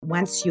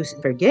once you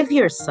forgive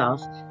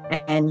yourself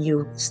and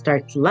you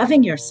start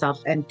loving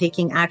yourself and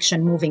taking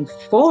action moving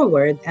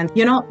forward and,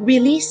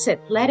 release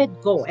it, let it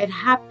go. It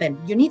happened.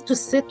 You need to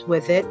sit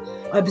with it,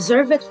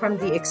 observe it from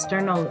the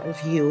external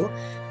view,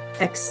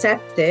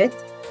 accept it,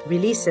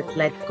 release it,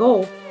 let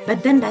go.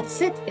 But then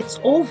that's it. It's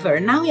over.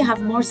 Now you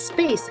have more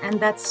space. And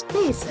that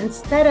space,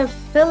 instead of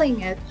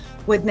filling it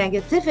with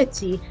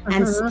negativity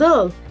and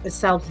still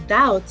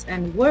self-doubt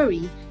and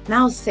worry,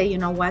 now say, you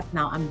know what?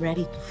 Now I'm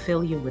ready to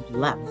fill you with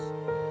love.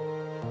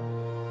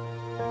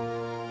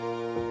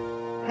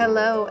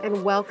 Hello,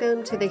 and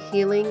welcome to the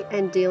Healing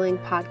and Dealing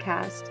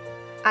podcast.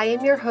 I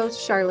am your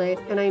host, Charlotte,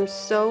 and I am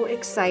so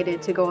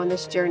excited to go on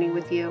this journey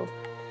with you.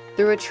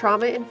 Through a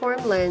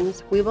trauma-informed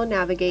lens, we will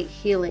navigate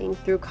healing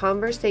through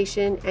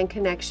conversation and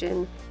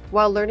connection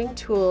while learning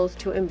tools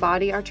to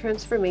embody our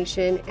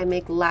transformation and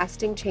make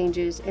lasting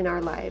changes in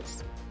our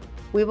lives.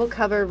 We will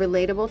cover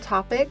relatable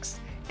topics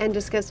and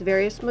discuss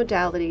various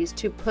modalities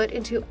to put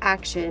into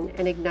action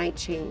and ignite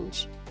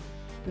change.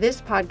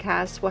 This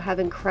podcast will have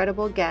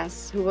incredible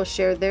guests who will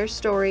share their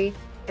story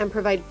and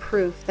provide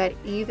proof that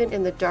even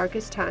in the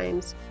darkest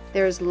times,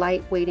 there is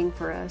light waiting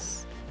for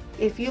us.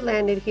 If you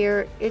landed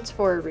here, it's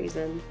for a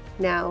reason.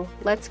 Now,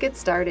 let's get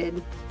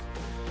started.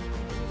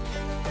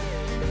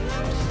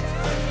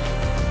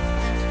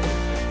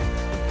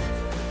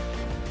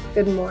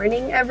 Good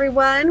morning,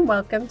 everyone.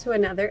 Welcome to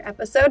another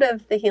episode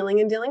of the Healing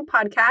and Dealing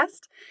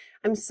podcast.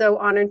 I'm so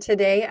honored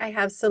today. I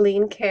have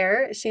Celine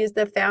Kheir. She is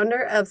the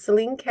founder of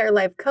Celine Kheir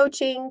Life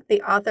Coaching,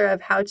 the author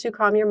of How to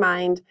Calm Your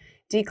Mind,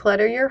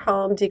 Declutter Your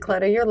Home,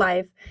 Declutter Your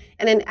Life,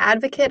 and an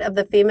advocate of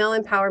the female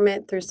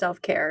empowerment through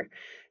self-care.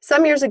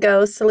 Some years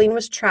ago, Celine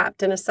was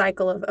trapped in a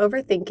cycle of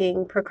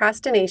overthinking,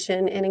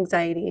 procrastination, and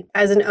anxiety.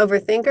 As an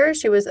overthinker,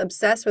 she was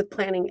obsessed with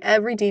planning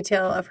every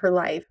detail of her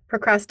life.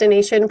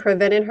 Procrastination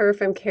prevented her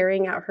from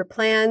carrying out her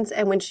plans,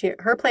 and when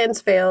her plans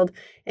failed,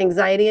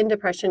 anxiety and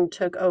depression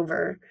took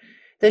over.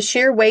 The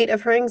sheer weight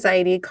of her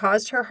anxiety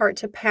caused her heart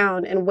to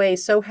pound and weigh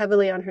so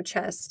heavily on her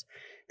chest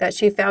that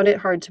she found it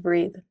hard to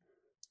breathe.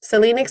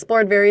 Celine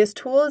explored various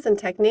tools and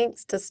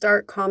techniques to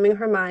start calming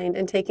her mind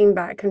and taking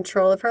back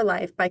control of her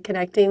life by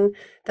connecting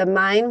the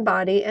mind,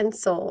 body, and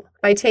soul.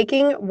 By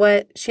taking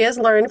what she has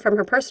learned from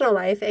her personal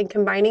life and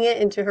combining it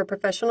into her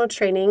professional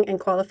training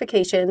and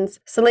qualifications,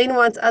 Celine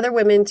wants other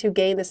women to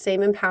gain the same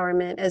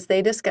empowerment as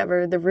they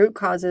discover the root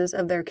causes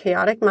of their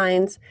chaotic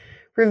minds,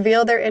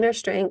 reveal their inner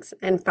strengths,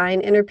 and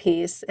find inner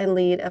peace and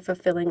lead a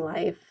fulfilling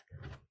life.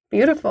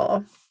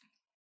 Beautiful.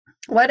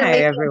 What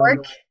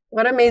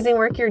amazing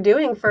work you're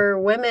doing for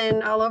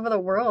women all over the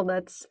world.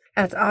 That's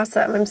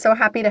awesome. I'm so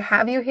happy to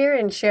have you here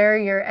and share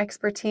your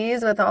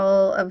expertise with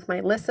all of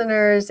my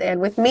listeners and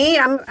with me.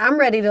 I'm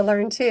ready to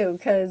learn too,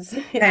 because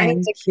I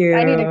need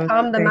to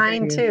calm the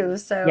mind too.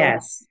 So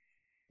yes.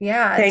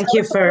 Yeah. Thank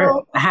you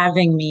for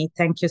having me.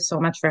 Thank you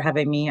so much for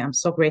having me. I'm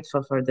so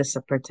grateful for this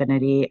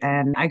opportunity.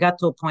 And I got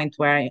to a point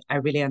where I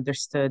really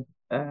understood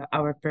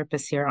our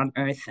purpose here on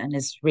earth, and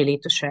is really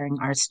to sharing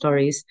our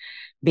stories,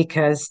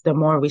 because the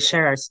more we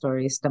share our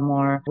stories, the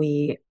more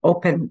we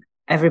open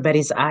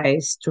everybody's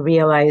eyes to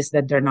realize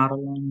that they're not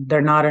alone.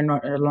 They're not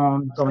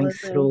alone going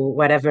through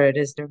whatever it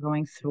is they're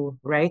going through,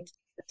 right?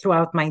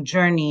 Throughout my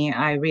journey,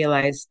 I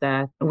realized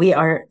that we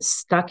are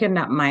stuck in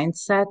that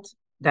mindset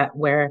that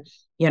where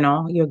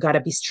you got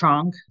to be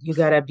strong. You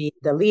got to be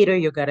the leader.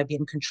 You got to be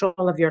in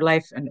control of your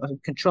life and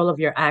control of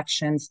your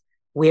actions.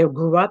 We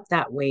grew up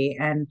that way.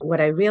 And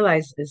what I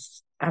realized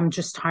is I'm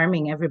just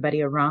harming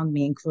everybody around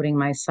me, including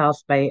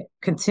myself, by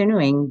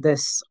continuing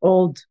this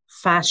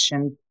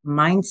old-fashioned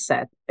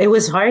mindset. It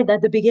was hard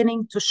at the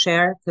beginning to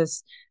share,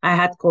 because I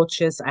had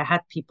coaches, I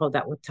had people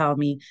that would tell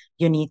me,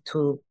 you need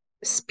to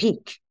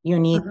speak, you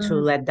need to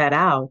let that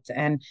out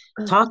and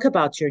talk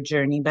about your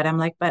journey. But I'm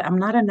like, but I'm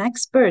not an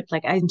expert.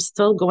 Like, I'm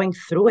still going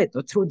through it,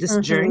 or through this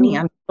journey.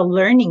 I'm still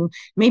learning.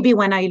 Maybe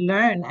when I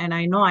learn and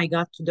I know I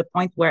got to the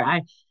point where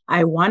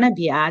I want to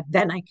be at,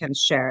 then I can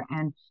share.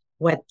 And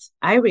what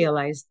I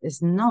realized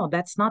is, no,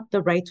 that's not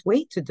the right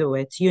way to do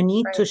it. You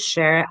need to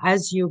share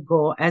as you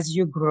go, as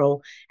you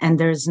grow. And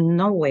there's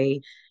no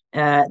way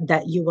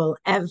that you will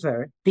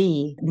ever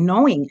be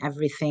knowing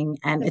everything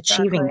and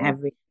achieving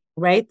everything.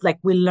 Right? Like,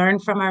 we learn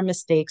from our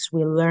mistakes,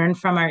 we learn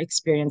from our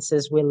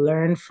experiences, we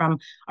learn from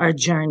our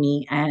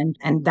journey. And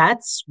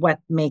that's what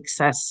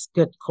makes us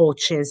good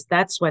coaches.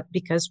 That's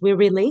because we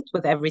relate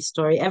with every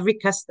story, every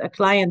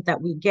client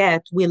that we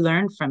get, we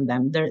learn from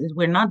them.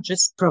 We're not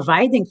just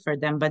providing for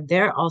them, but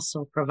they're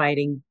also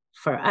providing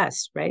for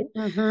us, right?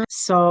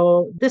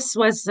 So this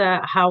was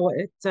how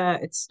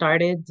it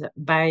started,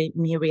 by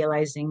me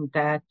realizing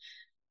that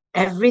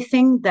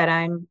everything that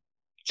I'm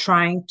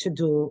trying to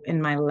do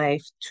in my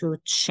life to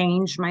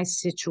change my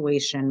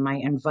situation, my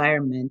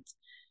environment,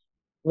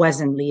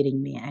 wasn't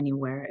leading me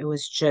anywhere. It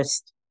was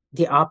just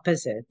the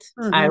opposite.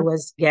 I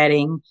was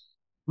getting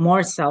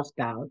more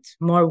self-doubt,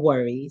 more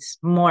worries,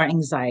 more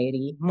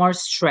anxiety, more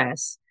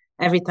stress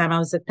every time I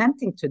was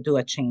attempting to do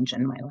a change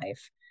in my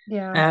life.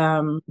 Yeah.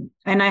 Um,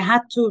 and I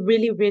had to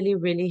really, really,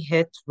 really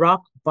hit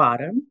rock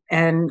bottom.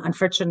 And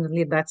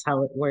unfortunately, that's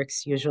how it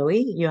works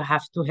usually. You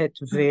have to hit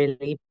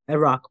really a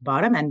rock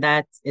bottom, and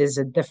that is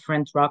a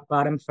different rock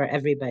bottom for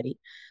everybody.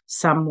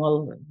 Some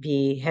will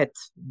be hit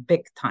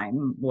big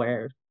time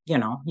where,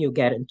 you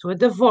get into a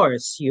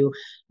divorce, you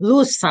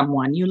lose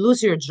someone, you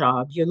lose your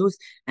job, you lose,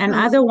 and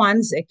Mhm. other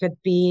ones, it could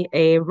be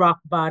a rock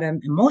bottom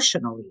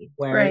emotionally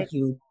where Right.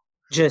 you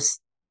just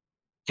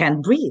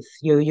can't breathe.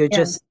 You Yeah.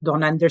 just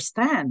don't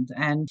understand.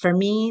 And for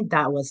me,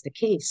 that was the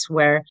case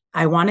where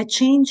I want to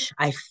change.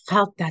 I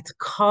felt that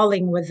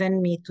calling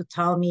within me to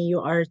tell me you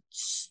are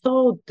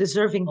so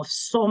deserving of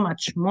so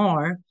much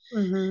more.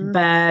 Mm-hmm.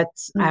 But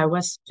I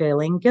was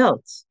feeling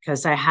guilt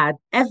because I had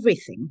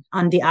everything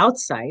on the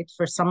outside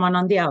for someone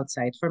on the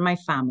outside, for my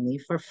family,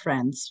 for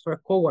friends, for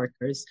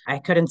coworkers. I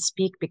couldn't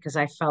speak because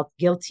I felt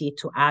guilty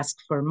to ask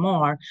for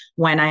more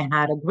when I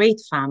had a great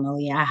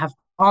family. I have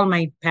all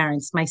my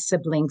parents, my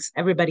siblings,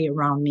 everybody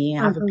around me.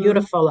 I have a Mm-hmm.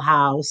 beautiful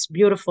house,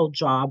 beautiful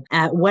job.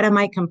 What am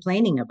I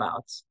complaining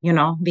about?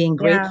 Being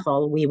Yeah.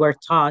 grateful. We were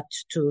taught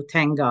to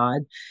thank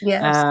God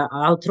Yes.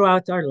 all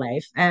throughout our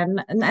life.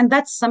 And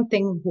that's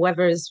something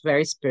whoever is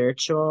very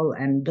spiritual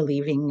and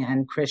believing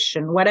and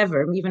Christian, whatever,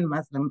 even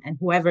Muslim and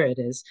whoever it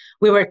is,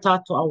 we were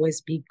taught to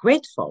always be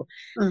grateful.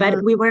 But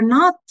Mm-hmm. we were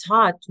not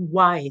taught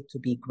why to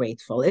be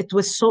grateful. It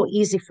was so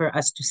easy for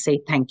us to say,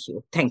 thank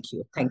you, thank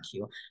you, thank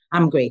you.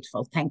 I'm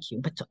grateful, thank you.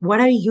 But what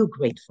are you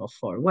grateful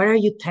for? What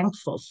are you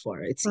thankful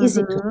for? It's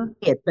easy to Mm-hmm.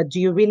 say it, but do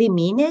you really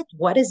mean it?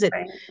 What is it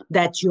Right.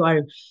 that you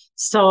are?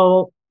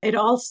 So it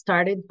all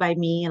started by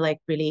me like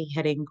really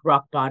hitting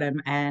rock bottom,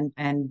 and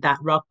that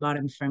rock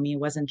bottom for me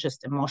wasn't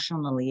just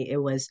emotionally,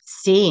 it was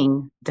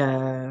seeing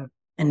the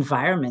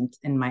environment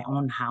in my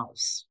own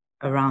house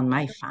around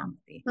my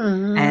family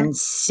Mm-hmm. and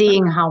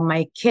seeing how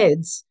my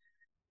kids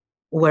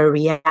were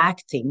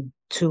reacting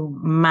to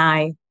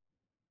my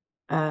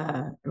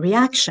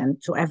reaction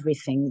to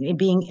everything,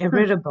 being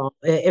irritable,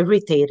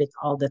 irritated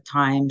all the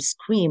time,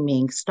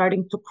 screaming,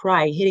 starting to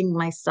cry, hitting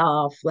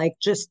myself, like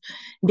just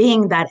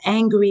being that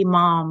angry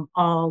mom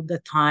all the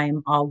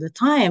time, all the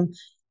time.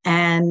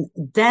 And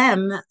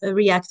them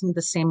reacting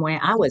the same way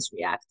I was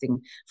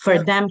reacting, for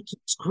Yep. them to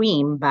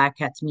scream back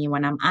at me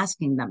when I'm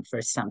asking them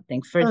for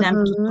something, for them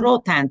to Mm-hmm.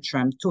 throw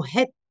tantrum, to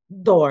hit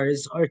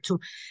doors or to,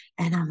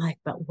 and I'm like,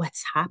 but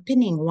what's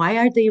happening? Why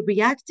are they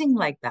reacting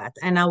like that?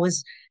 And I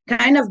was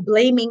kind of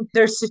blaming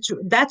their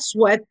situation. That's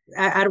what,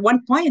 at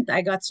one point,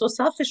 I got so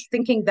selfish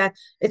thinking that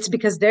it's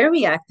because they're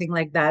reacting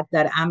like that,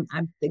 that I'm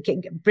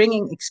thinking,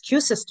 bringing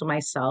excuses to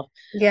myself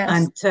Yes.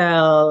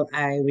 until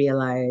I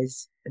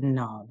realize,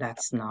 no,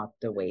 that's not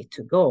the way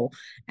to go.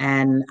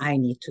 And I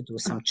need to do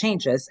some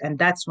changes. And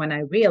that's when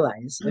I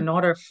realized in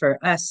order for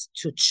us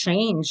to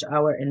change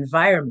our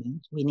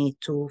environment, we need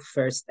to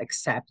first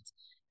accept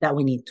that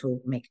we need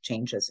to make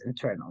changes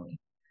internally.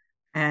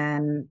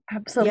 And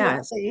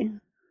yes, Absolutely.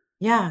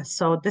 yeah,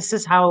 so this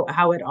is how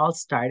it all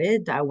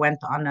started. I went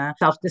on a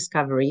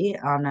self-discovery,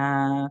 on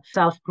a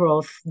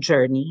self-growth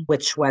journey,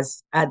 which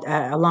was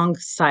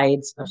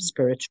alongside of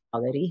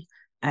spirituality,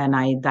 and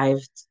I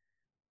dived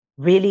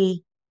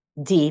really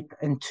deep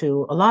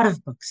into a lot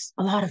of books,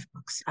 a lot of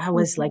books. I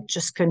was like Mm-hmm.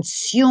 just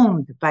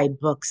consumed by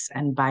books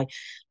and by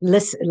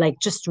listen, like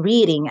just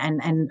reading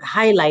and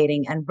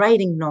highlighting and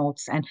writing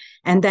notes.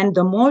 And then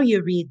the more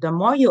you read, the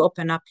more you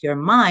open up your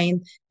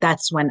mind,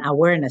 that's when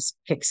awareness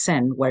kicks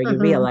in, where you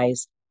Mm-hmm.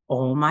 realize,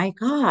 oh my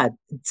God,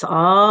 it's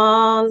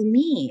all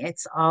me.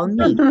 It's all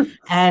me.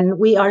 And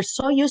we are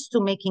so used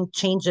to making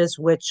changes,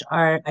 which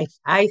are,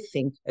 I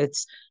think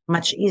it's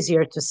much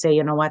easier to say,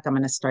 you know what, I'm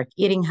going to start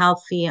eating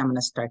healthy, I'm going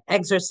to start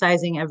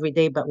exercising every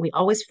day. But we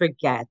always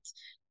forget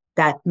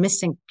that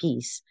missing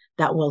piece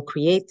that will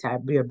create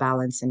your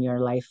balance in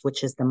your life,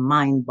 which is the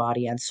mind,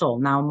 body, and soul.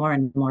 Now, more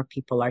and more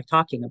people are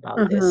talking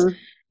about this. Mm-hmm.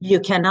 You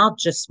cannot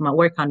just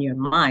work on your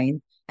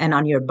mind and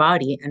on your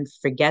body and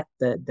forget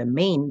the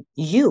main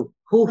you.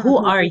 Who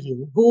are Mm-hmm.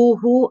 you?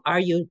 Who are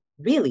you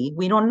really?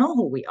 We don't know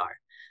who we are.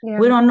 We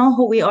Yeah. don't know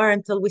who we are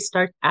until we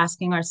start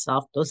asking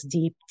ourselves those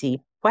deep,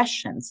 deep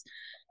questions.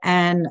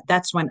 And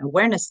that's when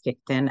awareness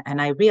kicked in. And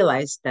I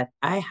realized that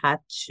I had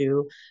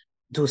to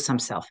do some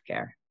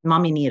self-care.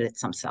 Mommy needed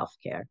some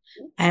self-care.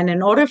 And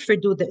in order for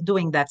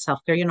doing that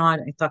self-care,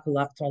 I talk a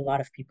lot to a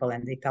lot of people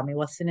and they tell me,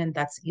 well, Celine,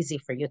 that's easy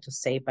for you to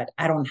say, but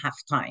I don't have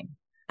time.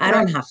 I Right.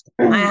 don't have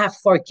time. I have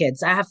 4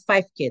 kids. I have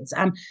 5 kids.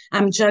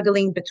 I'm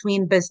juggling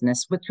between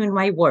business, between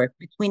my work,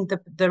 between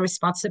the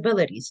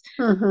responsibilities.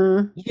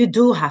 Mm-hmm. You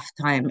do have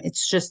time.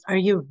 It's just, are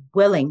you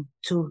willing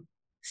to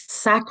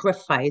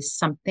sacrifice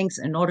some things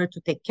in order to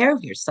take care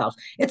of yourself?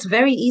 It's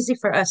very easy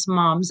for us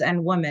moms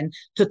and women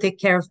to take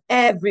care of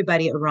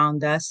everybody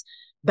around us,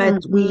 but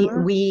we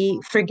Mm-hmm.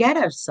 we forget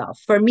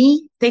ourselves. For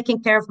me,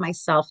 taking care of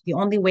myself, the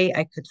only way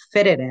I could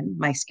fit it in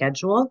my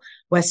schedule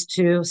was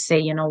to say,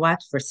 you know what,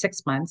 for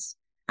 6 months,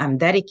 I'm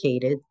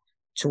dedicated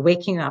to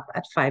waking up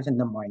at 5 in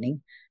the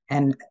morning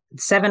and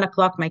 7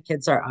 o'clock my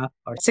kids are up,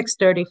 or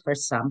 6:30 for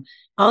some.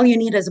 All you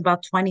need is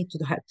about 20 to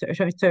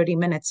 30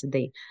 minutes a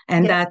day.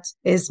 And Yeah. that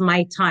is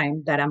my time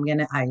that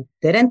I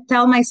didn't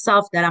tell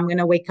myself that I'm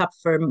gonna wake up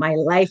for my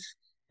life,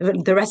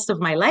 the rest of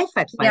my life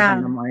at 5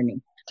 in the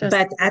morning. Just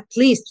But at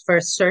least for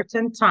a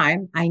certain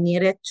time, I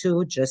needed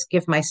to just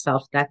give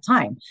myself that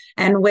time.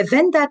 And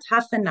within that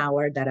half an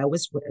hour that I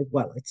was,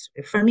 well, it's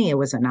for me, it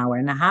was an hour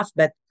and a half,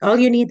 but all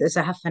you need is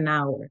a half an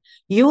hour.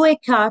 You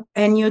wake up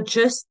and you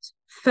just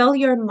fill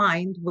your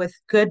mind with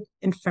good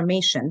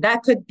information.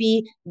 That could be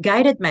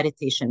guided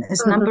meditation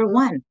is number mhm.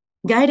 one.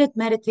 Guided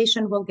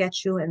meditation will get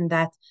you in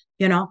that,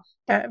 you know,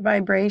 That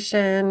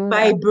vibration,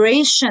 that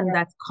vibration,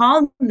 that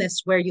calmness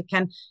where you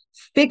can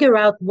figure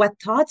out what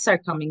thoughts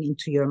are coming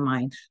into your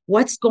mind,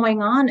 what's going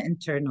on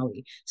internally.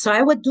 So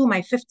I would do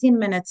my 15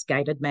 minutes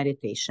guided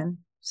meditation.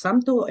 Some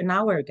do an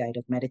hour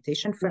guided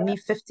meditation. For me,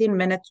 yes. 15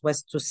 minutes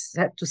was to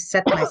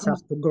set myself,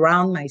 to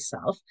ground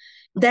myself.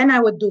 Then I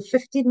would do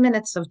 15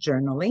 minutes of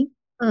journaling.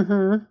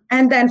 Mm-hmm.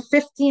 And then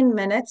 15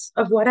 minutes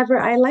of whatever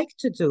I like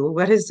to do.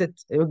 What is it?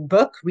 A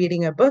book,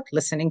 reading a book,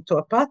 listening to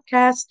a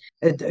podcast,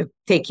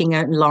 taking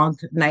a long,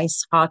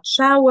 nice hot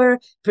shower,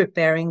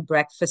 preparing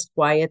breakfast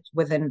quiet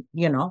within,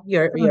 your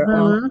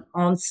Mm-hmm.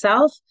 own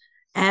self.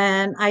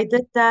 And I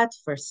did that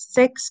for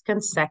 6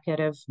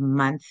 consecutive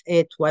months.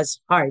 It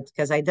was hard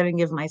because I didn't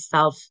give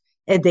myself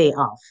a day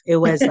off. It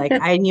was like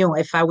I knew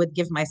if I would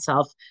give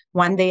myself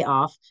one day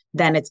off,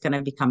 then it's going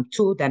to become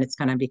two, then it's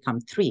going to become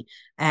three.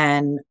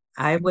 And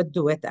I would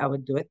do it. I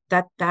would do it.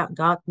 That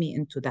got me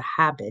into the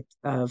habit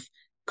of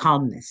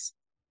calmness.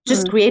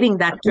 Just creating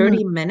that Mm-hmm.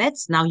 30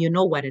 minutes, now you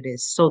know what it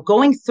is. So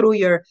going through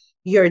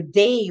your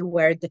day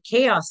where the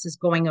chaos is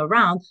going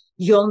around,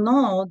 you'll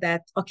know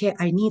that, okay,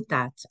 I need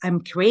that.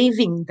 I'm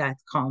craving that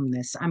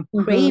calmness. I'm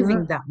Mm-hmm.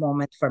 craving that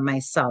moment for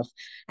myself.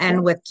 Yeah.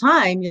 And with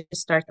time, you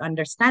start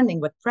understanding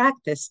with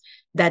practice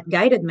that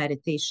guided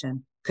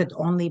meditation could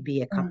only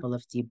be a couple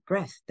of deep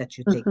breaths that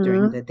you take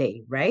during Mm-hmm. the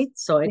day, right?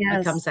 So it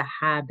becomes Yes.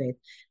 a habit.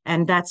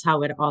 And that's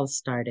how it all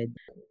started.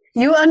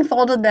 You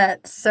unfolded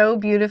that so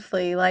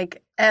beautifully.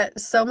 Like,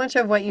 so much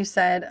of what you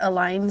said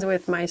aligns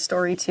with my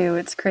story too.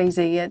 It's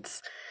crazy.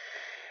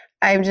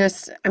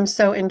 I'm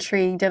so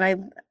intrigued.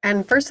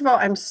 And first of all,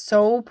 I'm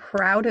so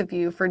proud of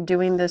you for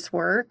doing this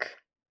work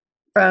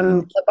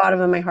from Thank the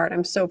bottom of my heart.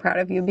 I'm so proud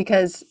of you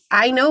because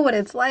I know what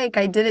it's like.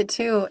 I did it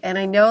too. And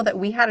I know that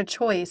we had a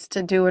choice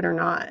to do it or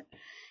not.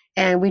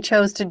 And we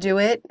chose to do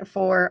it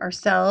for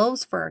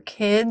ourselves, for our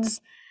kids,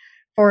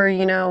 for,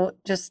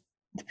 just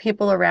the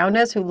people around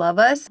us who love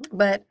us.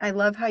 But I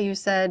love how you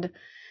said,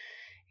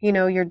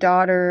 your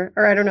daughter,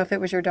 or I don't know if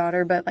it was your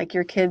daughter, but like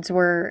your kids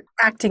were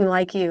acting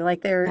like you,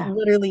 like they're you. Yeah.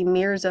 literally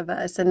mirrors of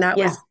us. And that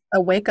Yeah. was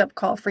a wake up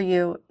call for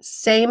you.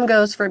 Same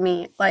goes for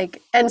me.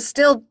 Like, and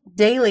still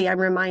daily, I'm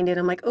reminded,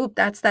 I'm like, oh,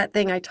 that's that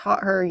thing I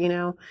taught her,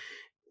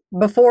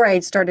 before I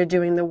started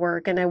doing the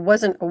work. And I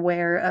wasn't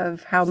aware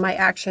of how my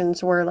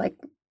actions were like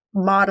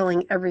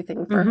modeling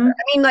everything for her. Mm-hmm.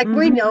 I mean, like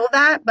we Mm-hmm. know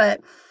that,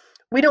 but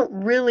we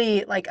don't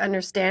really like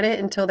understand it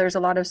until there's a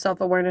lot of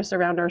self-awareness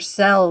around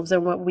ourselves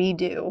and what we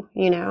do.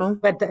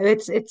 But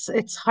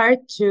it's hard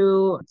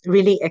to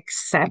really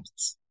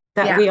accept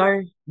that Yeah, we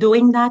are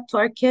doing that to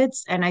our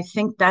kids. And I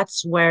think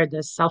that's where the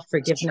it's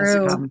self-forgiveness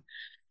true. comes.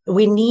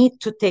 We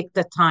need to take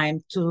the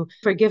time to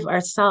forgive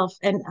ourselves.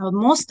 And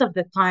most of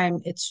the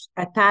time, it's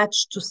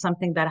attached to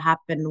something that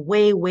happened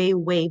way, way,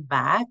 way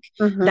back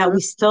that Mm-hmm.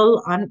 we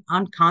still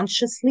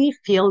unconsciously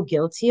feel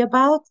guilty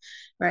about.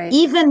 Right.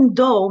 Even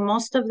though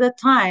most of the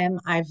time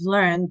I've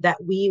learned that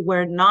we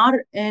were not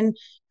in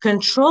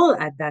control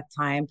at that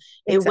time,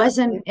 it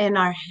wasn't Exactly. in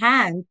our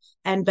hand,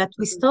 and but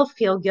we Mhm. still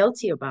feel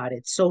guilty about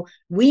it. So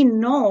we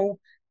know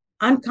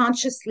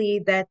unconsciously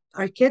that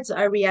our kids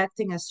are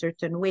reacting a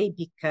certain way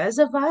because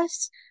of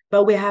us,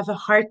 but we have a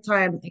hard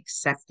time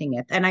accepting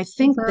it. And I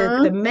think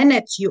that the Mhm.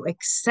 minute you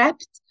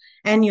accept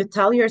and you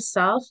tell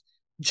yourself,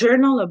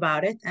 journal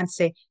about it and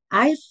say,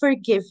 I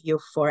forgive you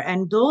for,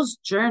 and those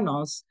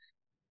journals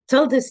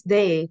till this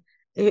day,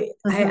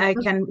 I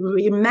Mhm. can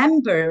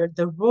remember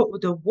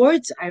the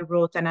words I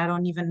wrote, and I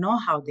don't even know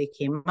how they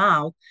came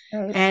out.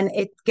 Right. And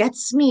it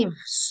gets me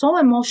so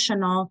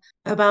emotional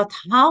about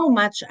how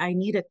much I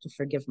needed to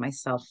forgive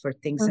myself for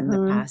things in the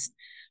Mhm. past,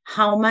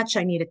 how much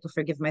I needed to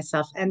forgive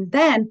myself. And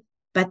then,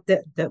 but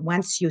the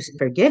once you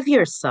forgive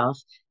yourself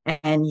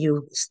and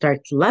you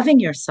start loving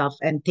yourself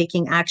and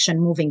taking action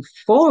moving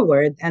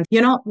forward and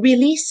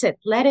release it,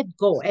 let it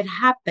go, it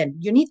happened.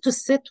 You need to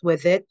sit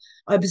with it,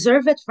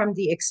 observe it from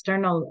the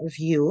external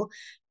view,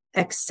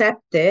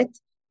 accept it,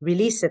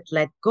 release it,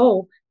 let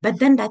go. But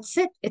then that's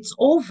it. It's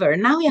over.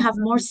 Now you have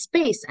more Mhm.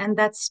 space. And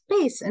that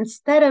space,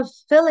 instead of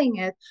filling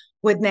it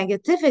with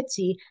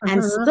negativity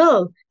and Mhm.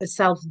 still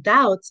self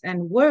doubts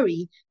and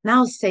worry,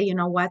 now say, you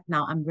know what?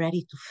 Now I'm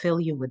ready to fill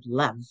you with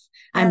love.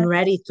 I'm Yes.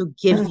 ready to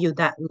give you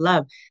that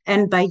love.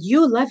 And by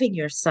you loving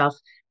yourself,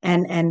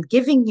 and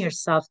giving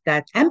yourself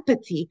that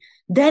empathy,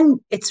 then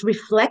it's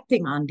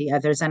reflecting on the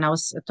others. And I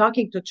was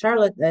talking to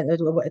Charlotte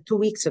 2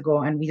 weeks ago,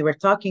 and we were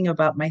talking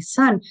about my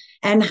son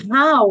and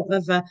how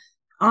of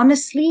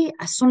honestly,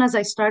 as soon as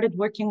I started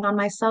working on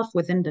myself,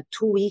 within the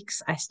 2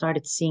 weeks, I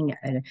started seeing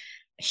a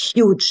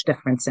huge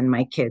difference in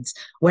my kids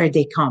where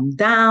they calmed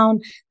down,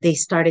 they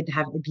started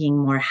being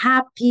more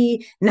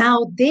happy.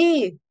 Now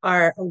they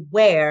are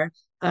aware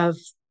of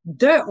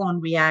their own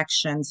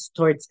reactions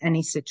towards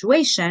any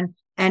situation.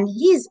 And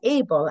he's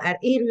able at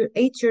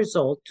 8 years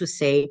old to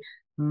say,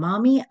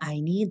 Mommy, I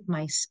need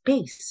my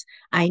space.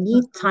 I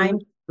need time Mhm.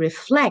 to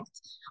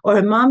reflect.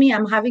 Or, Mommy,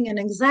 I'm having an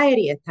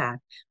anxiety attack.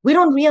 We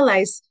don't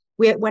realize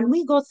when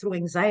we go through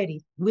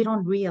anxiety, we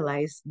don't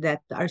realize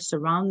that our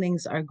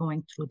surroundings are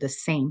going through the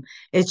same.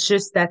 It's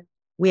just that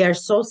we are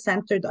so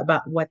centered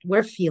about what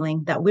we're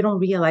feeling that we don't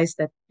realize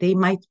that they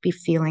might be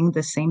feeling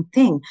the same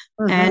thing.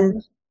 And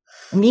Mhm.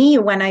 me,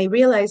 when I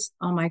realized,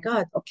 oh my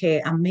God,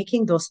 okay, I'm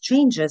making those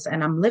changes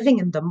and I'm living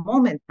in the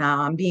moment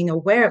now. I'm being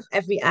aware of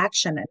every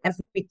action and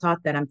every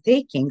thought that I'm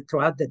taking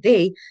throughout the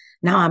day.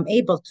 Now I'm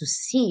able to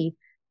see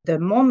the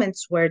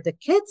moments where the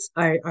kids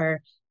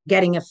are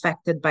getting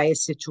affected by a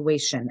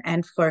situation.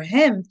 And for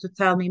him to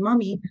tell me,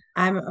 Mommy,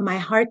 my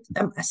heart,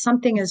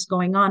 something is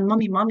going on.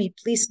 Mommy,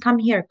 please come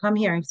here, come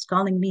here. He's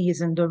calling me.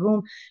 He's in the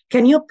room.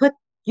 Can you put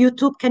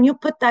YouTube, can you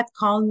put that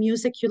calm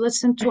music you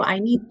listen to? I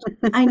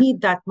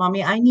need that,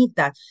 Mommy. I need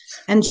that.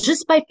 And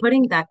just by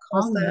putting that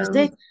calm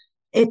music,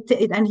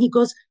 Awesome. and he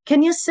goes,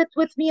 Can you sit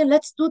with me?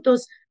 Let's do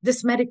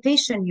this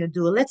meditation you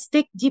do. Let's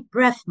take deep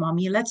breath,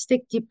 Mommy. Let's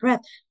take deep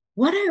breath.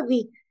 What are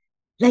we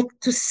like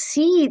to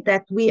see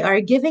that we are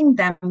giving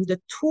them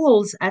the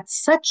tools at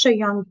such a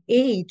young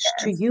age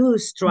to Yes.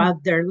 use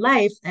throughout their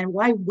life? And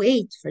why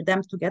wait for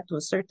them to get to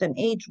a certain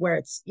age where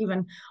it's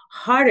even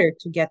harder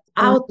to get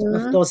out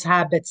of Mhm. those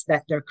habits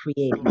that they're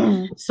creating?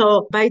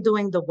 So by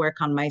doing the work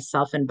on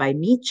myself and by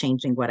me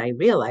changing what I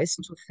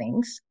realized, two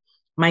things: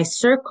 my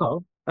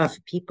circle of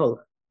people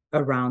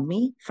around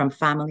me, from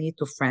family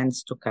to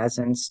friends to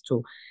cousins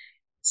to,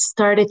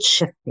 started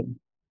shifting.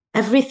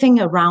 Everything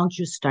around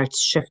you starts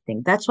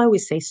shifting. That's why we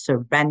say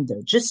surrender.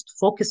 Just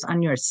focus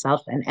on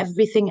yourself, and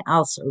everything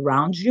else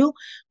around you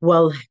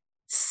will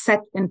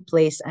set in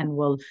place and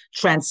will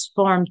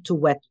transform to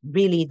what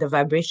really the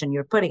vibration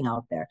you're putting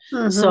out there.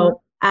 Mhm.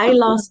 So I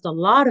lost a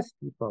lot of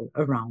people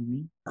around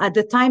me. At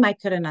the time, I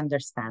couldn't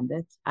understand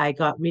it. I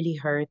got really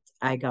hurt.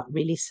 I got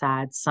really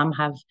sad. Some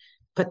have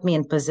put me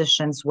in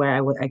positions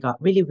where I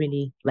got really,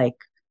 really like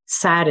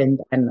saddened,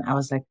 and I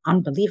was like,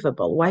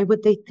 unbelievable. Why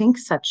would they think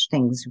such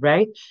things,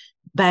 right?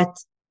 But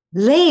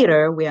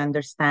later we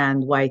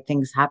understand why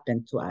things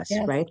happen to us,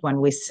 Yes. right?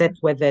 When we sit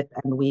with it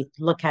and we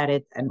look at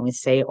it and we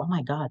say, oh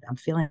my God, I'm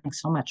feeling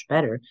so much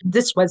better.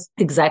 This was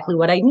exactly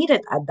what I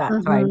needed at that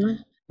time.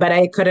 Mhm. But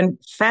I couldn't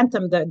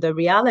fathom the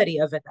reality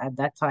of it at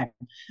that time.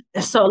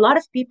 So a lot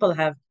of people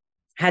have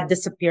had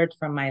disappeared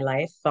from my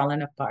life,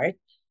 fallen apart.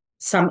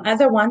 Some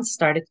other ones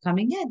started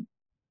coming in,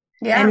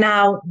 and Yeah.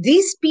 now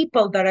these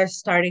people that are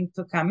starting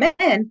to come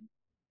in,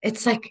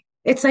 it's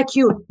like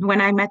you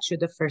when I met you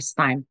the first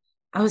time.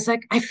 I was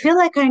like, I feel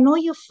like I know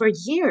you for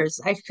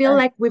years. I feel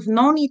Yes. like we've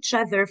known each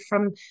other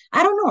from,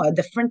 I don't know, a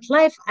different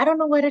life. I don't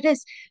know what it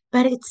is,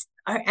 but it's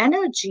our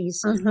energies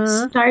Mhm.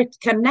 start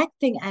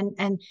connecting,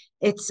 and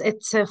it's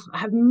a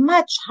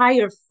much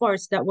higher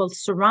force that will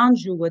surround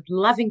you with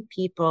loving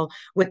people,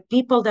 with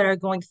people that are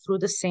going through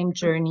the same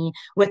journey,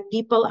 with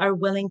people are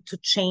willing to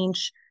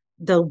change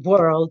the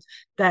world,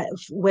 that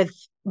with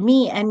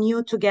me and you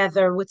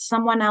together, with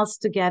someone else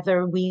together,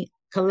 we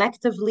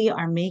collectively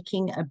are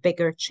making a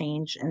bigger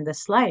change in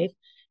this life.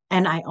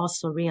 And I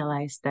also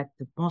realized that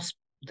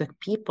the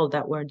people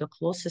that were the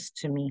closest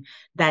to me,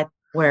 that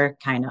were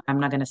kind of, I'm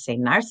not going to say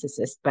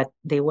narcissists, but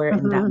they were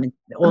in that Mhm.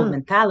 old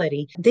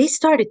mentality, they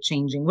started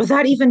changing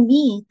without even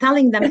me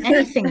telling them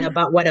anything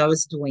about what I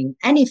was doing,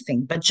 anything,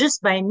 but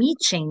just by me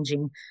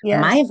changing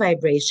Yes. my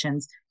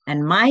vibrations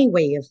and my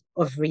way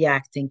of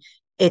reacting,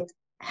 it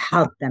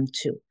helped them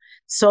too.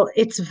 So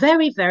it's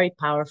very, very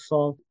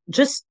powerful.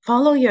 Just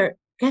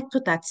get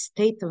to that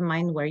state of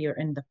mind where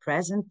you're in the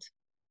present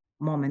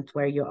moment,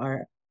 where you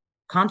are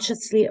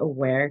consciously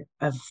aware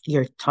of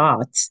your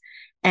thoughts,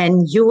 and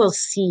you will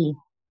see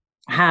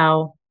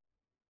how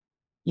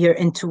your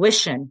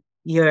intuition,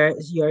 your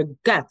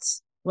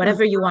guts,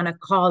 whatever you want to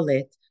call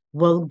it,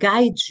 will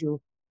guide you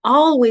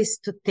always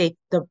to take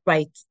the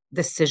right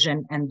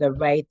decision and the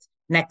right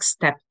next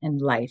step in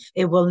life.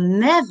 It will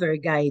never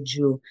guide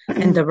you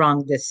in the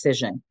wrong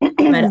decision.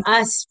 But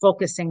us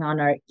focusing on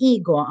our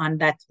ego, on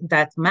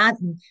that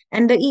man,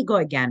 and the ego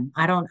again.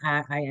 I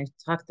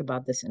talked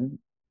about this in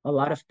a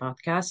lot of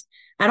podcasts.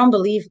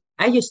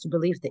 I used to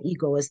believe the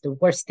ego is the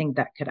worst thing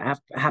that could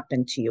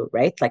happen to you,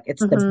 right? Like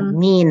it's the Mhm.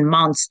 mean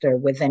monster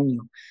within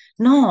you.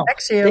 No,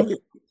 Affects you. the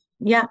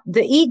yeah,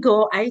 the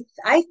ego, I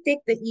take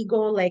the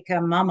ego like a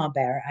mama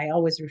bear. I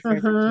always refer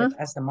to it Mhm.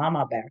 as the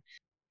mama bear.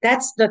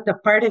 That's the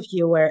part of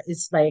you where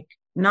it's like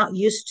not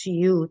used to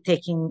you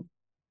taking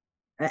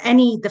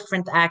any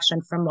different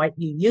action from what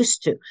you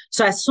used to.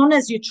 So as soon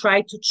as you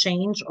try to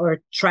change or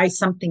try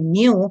something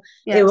new,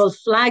 it Yes. will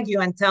flag you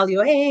and tell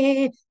you,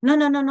 hey, no,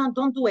 no, no, no,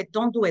 don't do it,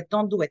 don't do it,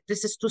 don't do it.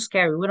 This is too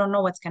scary. We don't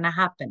know what's going to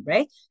happen,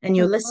 right? And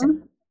you listen.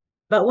 Mhm.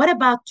 But what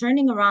about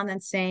turning around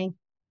and saying,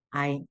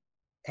 I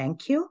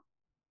thank you.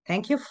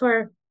 Thank you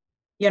for,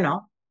 you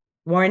know,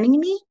 warning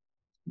me,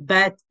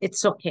 but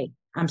it's okay.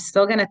 I'm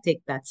still going to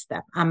take that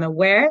step. I'm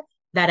aware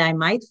that I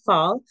might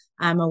fall.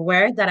 I'm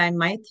aware that I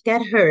might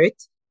get hurt,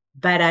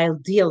 but I'll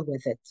deal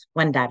with it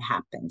when that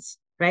happens.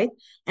 Right.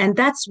 And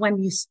that's when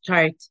you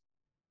start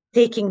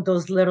taking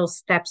those little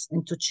steps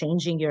into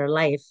changing your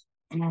life.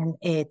 And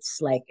it's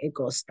like it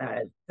goes at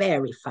a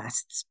very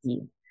fast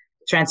speed.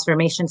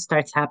 Transformation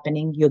starts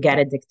happening, you get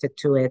addicted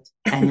to it,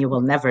 and you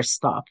will never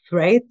stop,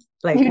 right?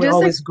 Like You we just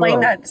always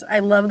explained grow. that. I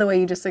love the way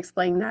you just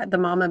explained that, the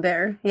mama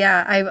bear.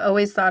 Yeah, I've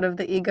always thought of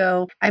the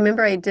ego. I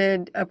remember I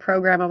did a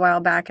program a while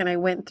back and I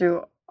went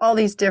through all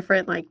these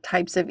different like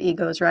types of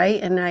egos, right?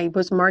 And I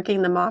was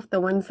marking them off, the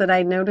ones that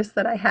I noticed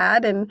that I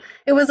had, and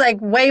it was like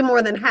way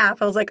more than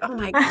half. I was like, "Oh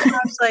my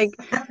gosh, like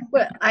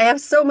what, I have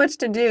so much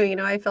to do."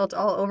 I felt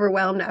all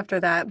overwhelmed after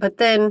that. But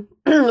then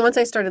once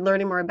I started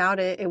learning more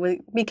about it,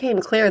 became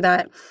clear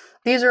that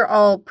these are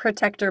all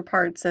protector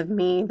parts of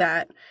me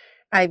that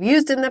I've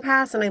used in the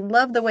past. And I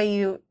love the way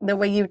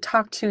you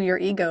talk to your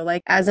ego,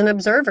 like as an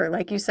observer,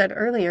 like you said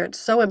earlier. It's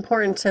so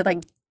important to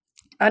like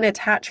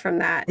unattach from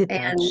that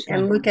and Detach, yeah.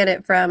 look at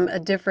it from a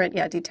different,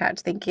 yeah,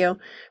 detach, thank you,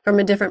 from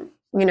a different,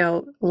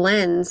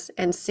 lens,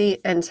 and see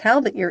and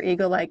tell that your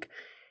ego, like,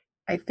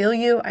 I feel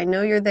you, I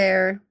know you're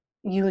there,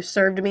 you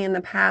served me in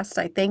the past,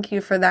 I thank you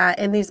for that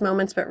in these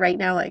moments, but right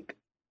now, like,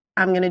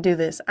 I'm going to do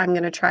this. I'm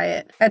going to try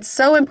it. That's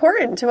so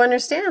important to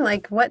understand.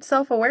 Like, what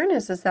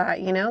self-awareness is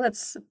that?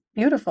 That's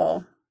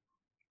beautiful.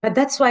 But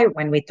that's why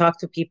when we talk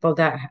to people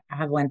that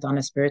have went on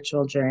a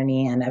spiritual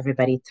journey and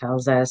everybody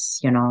tells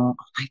us, oh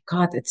my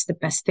God, it's the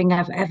best thing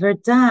I've ever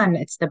done.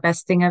 It's the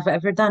best thing I've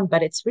ever done.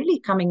 But it's really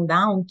coming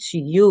down to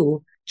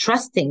you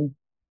trusting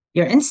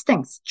your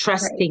instincts, Right.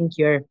 trusting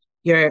your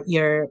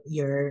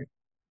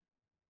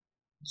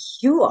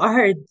you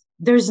are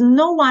there's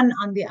no one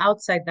on the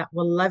outside that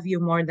will love you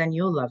more than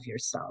you love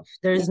yourself. Yeah.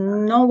 There's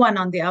no one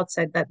on the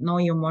outside that know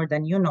you more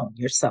than you know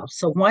yourself.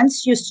 So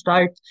once you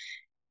start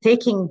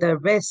taking the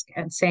risk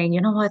and saying,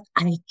 you know what,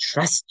 I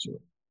trust you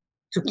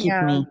to keep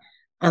Yeah. me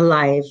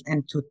alive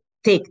and to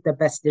take the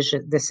best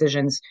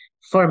decisions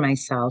for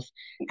myself.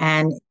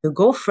 And you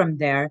go from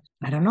there,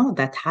 I don't know,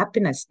 that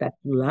happiness, that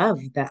love,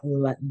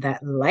 that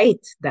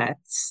light that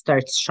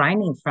starts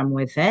shining from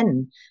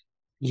within.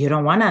 You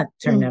don't want to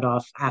turn Mm. it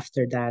off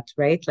after that,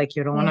 right? Like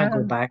you don't want to Yeah.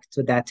 go back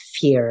to that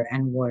fear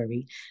and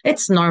worry.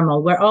 It's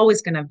normal. We're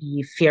always going to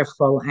be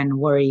fearful and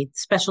worried,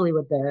 especially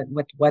with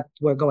what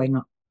we're going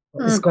on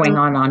is going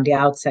Hmm. on the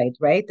outside,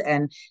 right?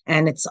 And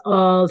it's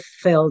all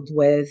filled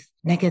with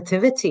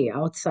negativity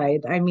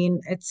outside. I mean,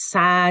 it's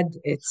sad,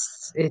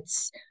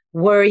 it's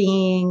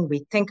worrying.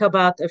 We think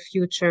about the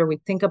future, we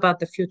think about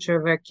the future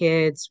of our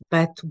kids,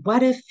 but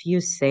what if you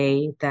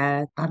say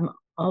that I'm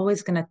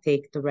always going to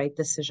take the right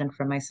decision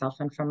for myself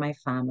and for my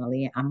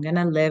family. I'm going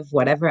to live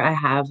whatever I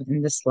have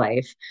in this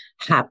life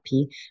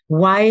happy.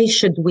 Why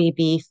should we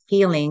be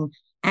feeling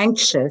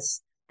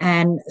anxious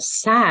and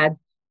sad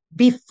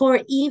before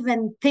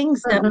even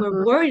things that we're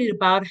Hmm. worried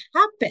about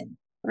happen?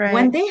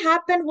 When Right. they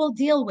happen, we'll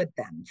deal with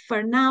them.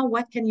 For now,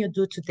 what can you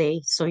do today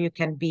so you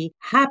can be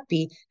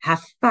happy,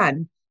 have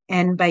fun?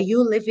 And by you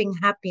living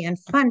happy and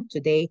fun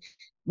today,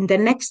 the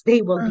next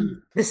day will be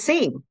Mm. the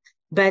same.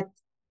 But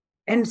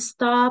and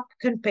stop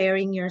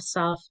comparing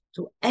yourself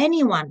to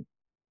anyone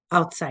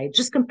outside.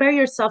 Just compare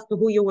yourself to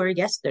who you were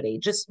yesterday.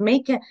 Just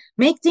make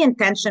the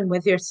intention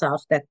with yourself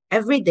that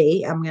every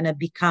day I'm going to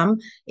become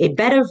a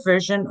better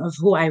version of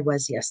who I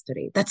was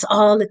yesterday. That's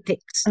all it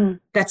takes. Mm.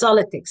 That's all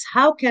it takes.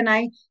 How can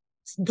I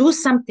do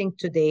something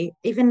today,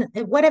 even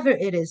whatever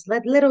it is,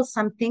 let little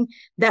something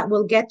that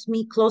will get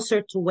me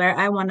closer to where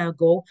I want to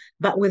go,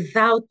 but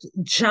without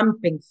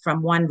jumping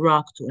from one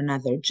rock to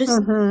another.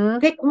 Just Hmm.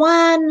 pick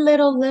one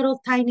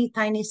little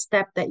tiny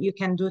step that you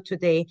can do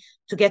today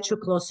to get you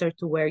closer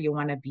to where you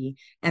want to be,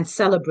 and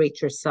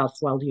celebrate yourself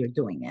while you're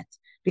doing it,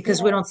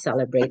 because we don't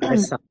celebrate Yeah.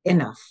 ourselves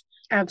enough.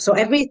 So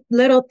Absolutely. every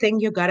little thing,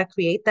 you got to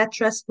create that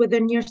trust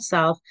within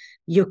yourself.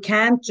 You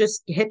can't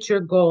just hit your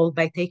goal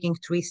by taking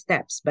 3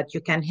 steps, but you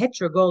can hit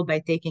your goal by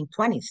taking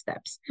 20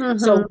 steps. Hmm.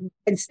 So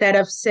instead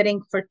of sitting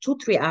for 2,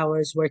 3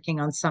 hours working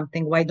on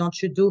something, why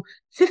don't you do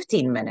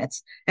 15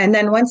 minutes? And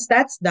then once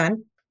that's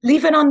done,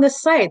 leave it on the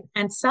side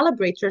and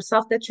celebrate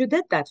yourself that you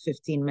did that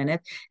 15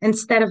 minutes,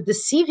 instead of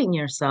deceiving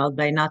yourself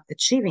by not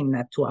achieving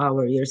that 2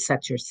 hour you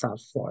set yourself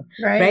for,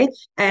 Right. right?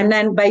 And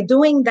then by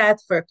doing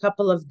that for a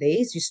couple of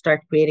days, you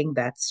start creating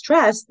that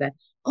stress that,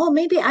 oh,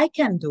 maybe I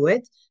can do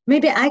it.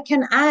 Maybe I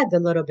can add a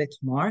little bit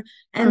more.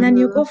 And then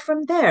you Hmm. go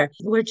from there.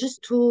 We're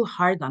just too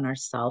hard on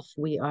ourselves.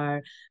 We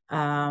are,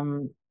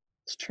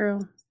 It's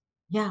true.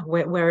 yeah,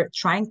 we're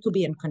trying to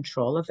be in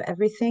control of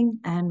everything,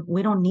 and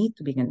we don't need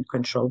to be in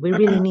control. We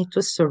really need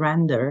to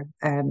surrender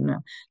and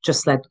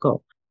just let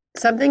go.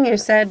 Something you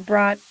said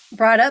brought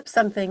up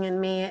something in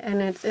me, and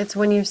it's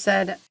when you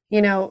said,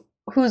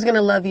 who's going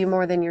to love you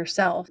more than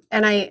yourself?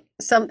 And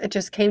it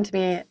just came to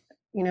me,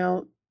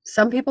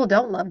 some people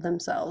don't love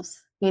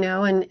themselves,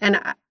 and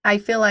I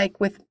feel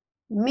like with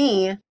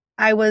me,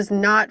 I was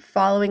not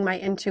following my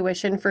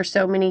intuition for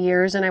so many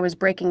years, and I was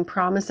breaking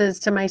promises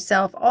to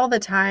myself all the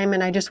time,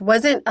 and I just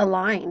wasn't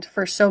aligned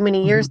for so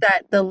many years Hmm.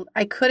 that the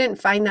I couldn't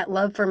find that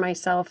love for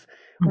myself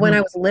when I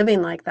Hmm. was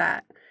living like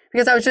that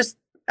because I was just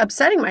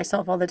upsetting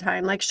myself all the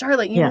time. Like,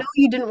 Charlotte, you know Yeah.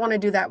 you didn't want to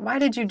do that. Why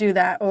did you do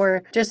that?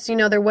 Or just,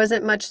 there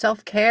wasn't much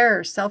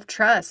self-care,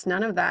 self-trust,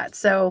 none of that.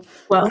 So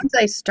Well, once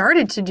I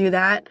started to do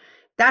that,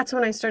 that's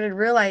when I started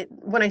realize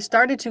when I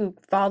started to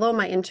follow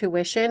my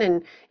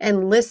intuition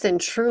and listen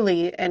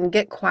truly and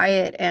get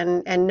quiet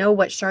and know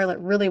what Charlotte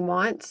really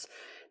wants,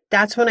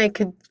 that's when I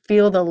could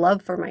feel the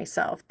love for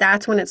myself.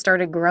 That's when it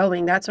started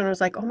growing. That's when I was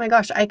like, oh my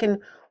gosh, I can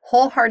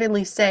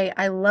wholeheartedly say,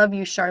 I love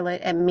you,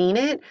 Charlotte, and mean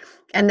it.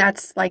 And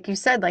that's like you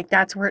said, like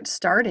that's where it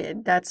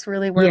started. That's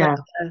really where yeah,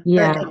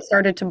 yeah. it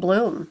started to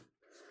bloom.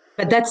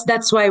 But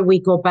that's why we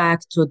go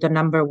back to the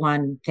number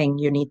one thing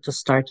you need to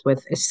start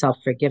with is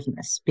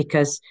self-forgiveness,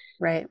 because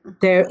Right.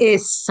 there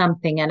is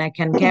something, and I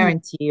can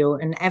guarantee you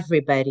and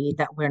everybody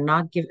that we're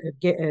not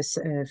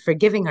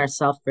forgiving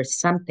ourselves for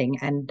something,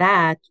 and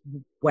that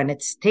when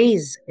it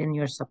stays in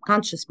your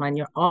subconscious mind,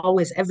 you're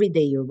always every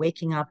day you're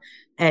waking up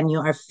and you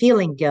are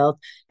feeling guilt,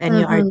 and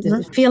you are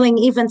Hmm. feeling,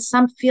 even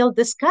some feel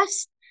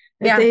disgust.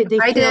 Yeah, They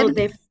I feel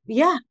did.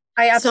 yeah.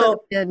 I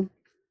absolutely So did.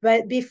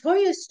 but before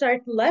you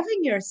start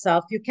loving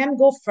yourself, you can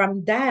go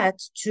from that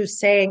to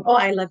saying, "Oh,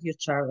 I love you,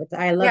 Charlotte.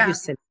 I love you, Yeah,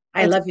 Sid.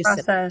 I it's a love you,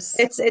 Sid." process.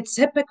 It's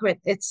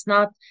hypocrite. It's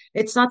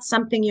not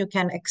something you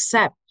can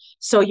accept.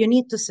 So you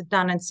need to sit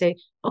down and say,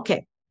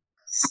 "Okay,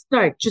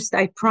 start. Just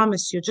I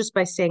promise you, just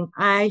by saying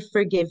I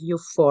forgive you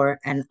for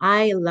and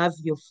I love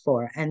you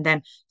for, and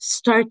then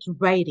start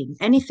writing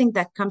anything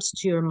that comes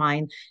to your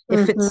mind.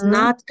 If it's Hmm.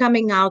 not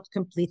coming out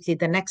completely,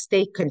 the next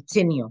day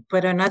continue.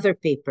 Put another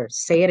paper.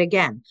 Say it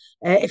again.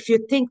 If you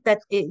think that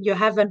you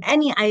haven't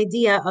any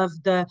idea of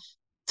the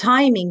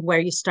timing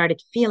where you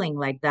started feeling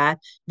like that,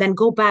 then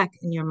go back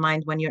in your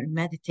mind when you're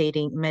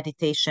meditating.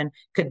 Meditation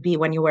could be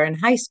when you were in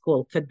high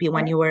school, could be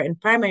when Right. you were in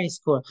primary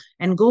school,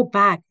 and go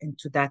back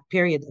into that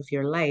period of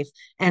your life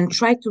and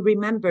try to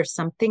remember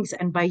some things.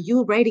 And by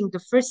you writing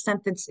the first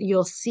sentence,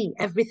 you'll see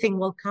everything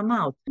will come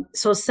out.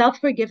 So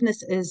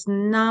self-forgiveness is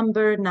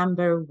number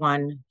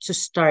one to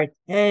start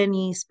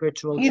any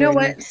spiritual You know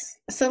journey. what,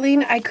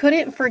 Celine, I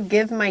couldn't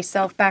forgive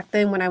myself back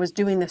then when I was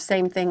doing the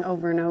same thing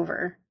over and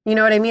over. You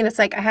know what I mean? It's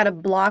like I had a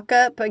block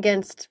up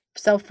against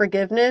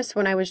self-forgiveness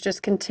when I was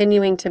just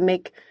continuing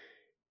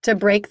to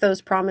break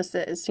those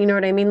promises. You know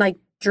what I mean? Like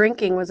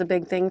drinking was a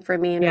big thing for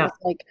me, and it Yeah, was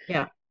like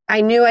yeah,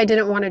 I knew I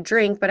didn't want to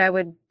drink, but I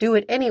would do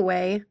it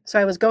anyway. So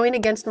I was going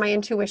against my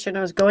intuition.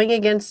 I was going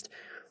against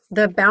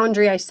the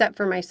boundary I set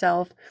for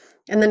myself.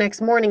 And the next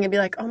morning, I'd be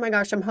like, oh my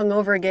gosh, I'm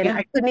hungover again. yeah.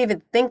 I couldn't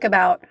even think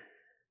about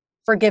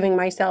forgiving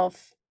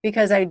myself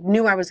because I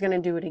knew I was going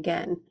to do it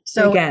again.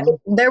 So Again,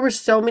 there were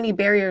so many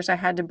barriers I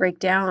had to break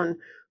down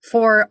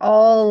for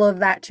all of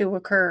that to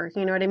occur.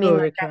 You know what I mean?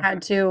 Like I Ulrika.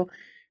 had to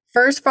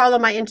first follow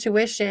my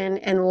intuition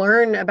and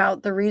learn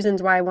about the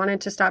reasons why I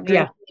wanted to stop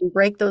Yeah, drinking and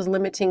break those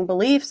limiting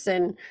beliefs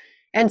and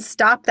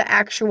stop the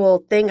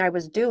actual thing I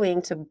was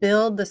doing to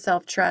build the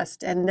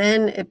self-trust. And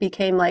then it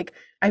became like,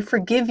 I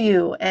forgive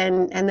you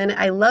and then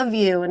I love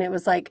you. And it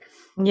was like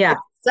yeah.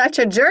 such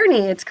a journey.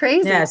 It's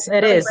crazy. Yes,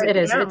 it Really is. break It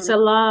it is. It's a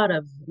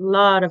down.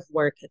 lot of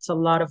work. It's a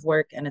lot of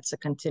work, and it's a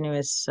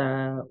continuous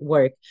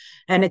work.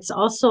 And it's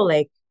also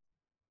like,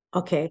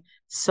 okay,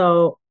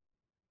 so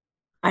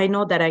I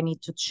know that I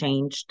need to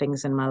change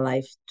things in my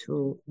life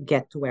to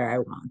get to where I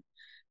want.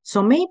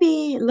 So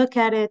maybe look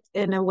at it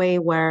in a way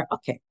where,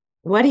 okay,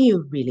 what do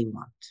you really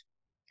want?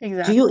 Do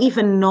you Exactly.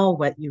 even know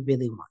what you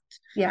really want?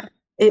 Yeah.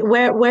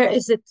 Where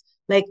is it?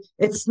 Like,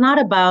 it's not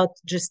about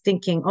just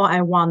thinking, oh,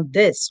 I want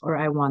this or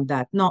I want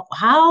that. No,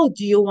 how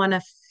do you want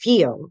to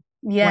feel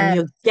when Yes.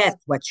 you get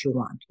what you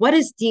want? What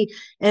is the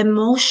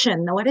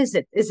emotion? What is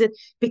it? Is it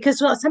because,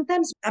 well,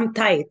 sometimes I'm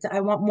tight, I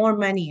want more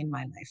money in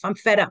my life, I'm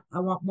fed up, I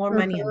want more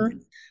money in my Hmm.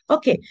 life.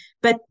 Okay,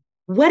 but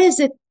what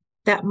is it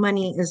that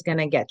money is going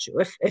to get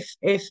you?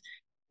 If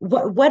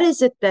what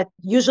is it that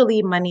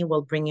usually money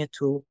will bring you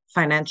to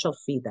financial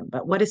freedom?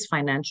 But what is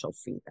financial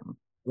freedom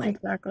like?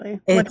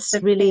 Exactly. What does It's it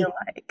feel really,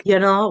 like?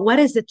 what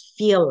does it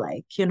feel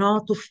like,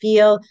 to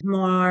feel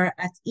more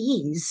at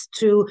ease,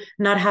 to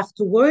not have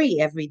to worry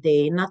every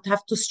day, not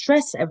have to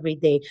stress every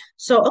day.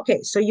 So, okay,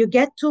 so you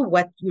get to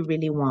what you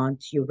really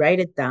want, you write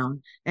it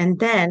down, and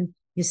then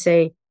you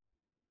say,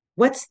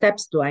 what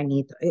steps do I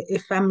need?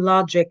 If I'm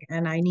logic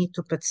and I need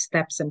to put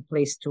steps in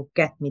place to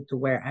get me to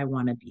where I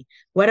want to be,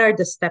 what are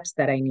the steps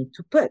that I need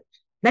to put?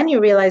 Then you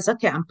realize,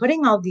 okay, I'm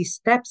putting all these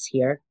steps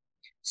here.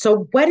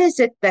 So what is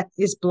it that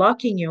is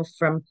blocking you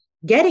from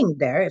getting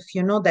there? If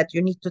you know that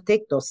you need to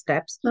take those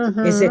steps,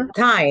 is it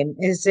Hmm. time?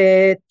 Is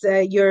it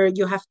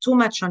you have too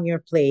much on your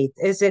plate?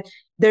 Is it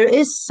there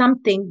is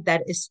something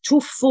that is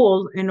too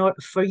full in order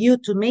for you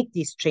to make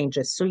these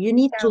changes? So you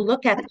need to Yeah.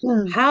 look at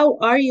how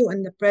are you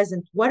in the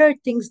present? What are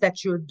things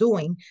that you're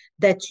doing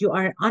that you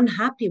are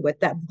unhappy with,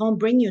 that don't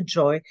bring you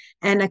joy,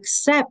 and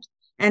accept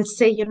and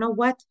say, you know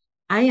what?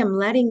 I am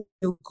letting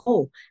you go.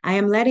 I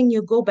am letting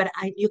you go, but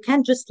you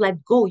can't just let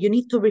go. You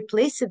need to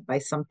replace it by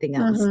something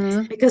else.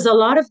 Mm-hmm. Because a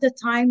lot of the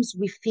times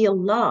we feel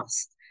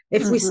lost.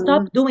 If we Mm-hmm.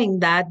 stop doing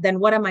that, then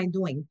what am I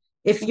doing?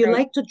 If you Right.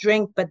 like to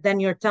drink, but then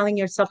you're telling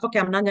yourself, okay,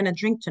 I'm not going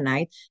to drink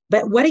tonight.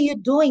 But what are you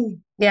doing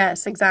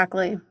Yes,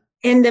 exactly.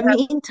 in the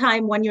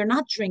meantime when you're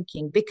not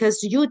drinking? Because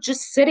you're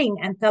just sitting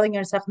and telling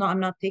yourself, no, I'm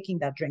not taking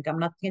that drink. I'm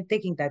not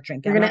taking that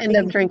drink. You're I'm going to not end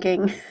up taking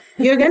drinking.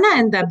 you're going to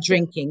end up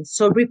drinking.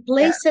 So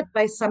Yeah. replace it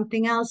by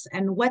something else.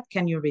 And what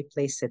can you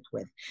replace it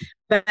with?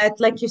 But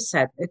like you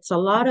said, it's a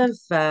lot of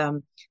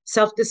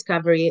self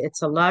discovery.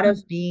 It's a lot of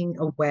being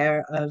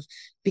aware of,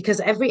 because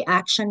every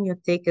action you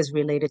take is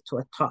related to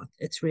a thought,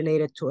 it's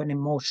related to an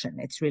emotion,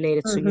 it's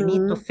related. So you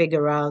need to Mm-hmm.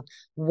 figure out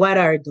what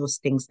are those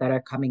things that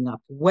are coming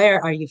up?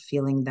 Where are you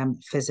feeling them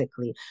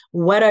physically?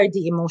 What are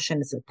the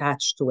emotions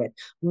attached to it?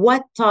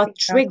 What thought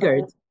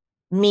triggered Exactly.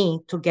 me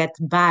to get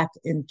back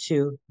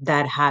into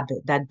that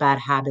habit, that bad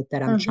habit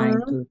that I'm trying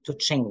Mm-hmm. to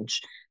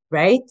change,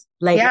 right?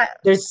 Like Yeah,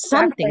 there's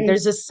something, exactly.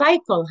 there's a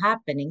cycle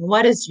happening.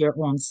 What is your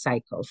own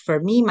cycle? For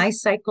me, my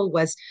cycle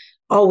was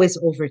always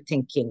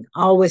overthinking,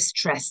 always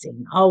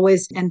stressing,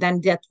 always, and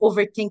then that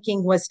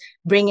overthinking was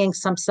bringing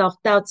some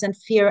self-doubts and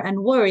fear and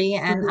worry,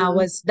 and Mm-hmm.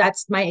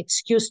 that's my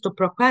excuse to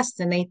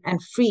procrastinate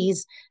and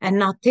freeze and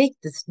not take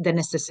the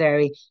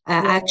necessary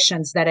Yeah.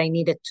 actions that I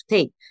needed to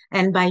take.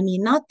 And by me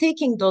not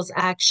taking those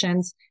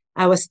actions,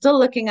 I was still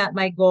looking at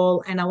my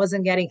goal and I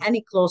wasn't getting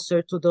any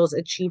closer to those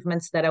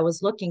achievements that I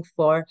was looking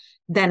for.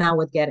 Then I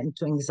would get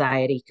into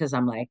anxiety because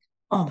I'm like,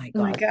 oh my Oh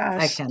my God,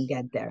 I gosh. can't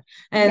get there.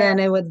 And Yeah. then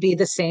it would be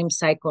the same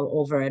cycle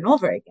over and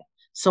over again.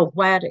 So,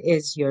 what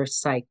is your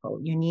cycle?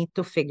 You need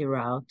to figure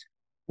out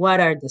what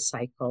are the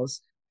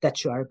cycles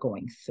that you are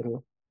going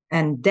through.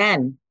 And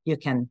then you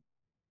can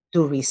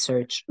do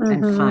research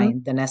and Mm-hmm.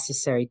 find the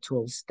necessary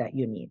tools that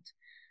you need.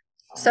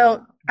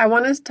 So I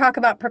want to talk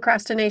about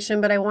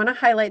procrastination, but I want to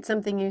highlight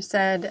something you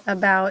said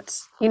about,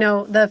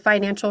 the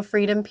financial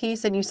freedom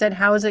piece. And you said,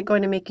 how is it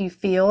going to make you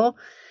feel?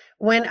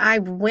 When I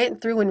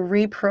went through and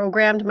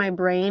reprogrammed my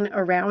brain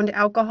around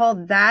alcohol,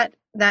 that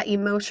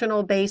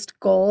emotional based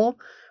goal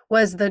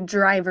was the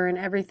driver and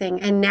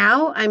everything. And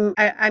now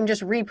I'm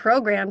just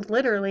reprogrammed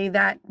literally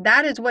that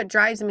is what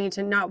drives me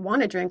to not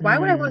want to drink. Why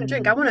would I want to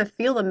drink? I Mm, want to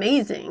feel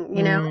amazing.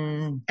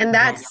 And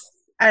yes.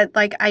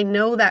 I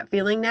know that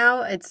feeling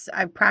now.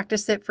 I've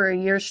practiced it for a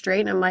year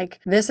straight, and I'm like,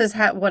 this is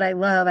what I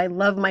love. I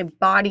love my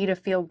body to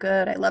feel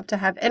good. I love to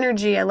have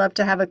energy. I love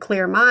to have a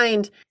clear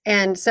mind.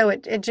 And so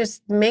it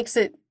just makes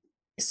it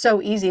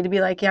so easy to be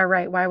like, yeah,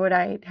 right. Why would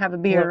I have a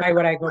beer? Why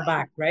would I go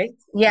back, right?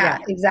 Yeah, Yeah,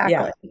 yeah.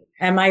 exactly.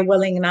 Am I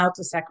willing now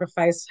to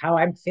sacrifice how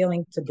I'm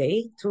feeling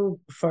today to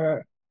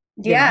for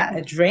Yeah.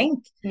 a drink?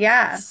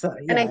 Yeah. So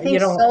And I yeah,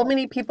 think so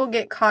many people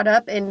get caught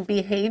up in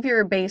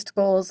behavior-based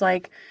goals.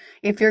 Like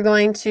if you're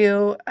going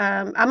to,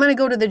 I'm going to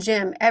go to the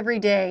gym every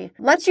day.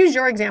 Let's use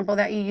your example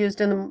that you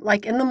used in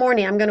the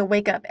morning. I'm going to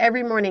wake up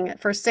every morning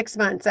for 6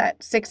 months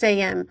at 6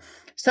 a.m.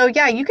 So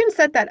yeah, you can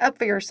set that up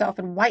for yourself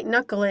and white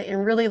knuckle it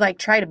and really like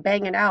try to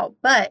bang it out.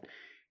 But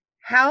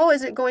how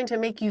is it going to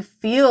make you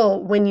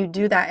feel when you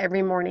do that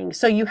every morning?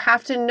 So you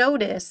have to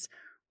notice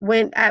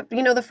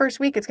the first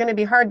week it's going to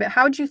be hard, but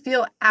how'd you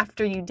feel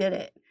after you did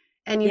it?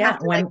 And you have yeah,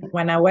 to like,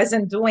 when I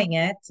wasn't doing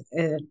it,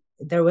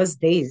 there was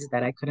days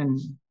that I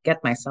couldn't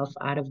get myself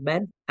out of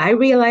bed. I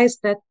realized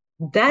that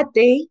that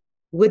day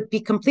would be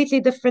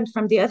completely different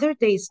from the other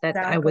days that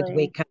I would exactly.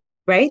 wake up,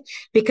 right?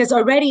 Because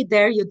already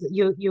there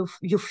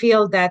you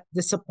feel that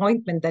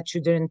disappointment that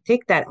you didn't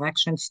take that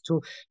actions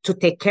to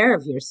take care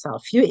of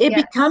yourself. It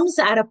Yes. becomes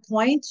at a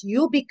point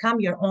you become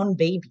your own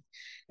baby.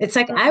 It's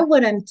like I Mhm.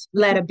 wouldn't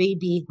let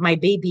my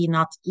baby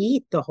not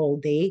eat the whole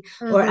day,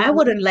 or I Mhm.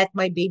 wouldn't let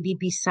my baby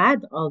be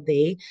sad all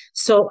day.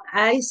 So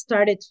I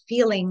started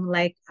feeling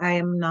like I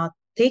am not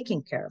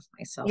taking care of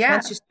myself.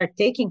 Once Yeah, you start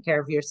taking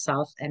care of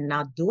yourself and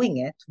not doing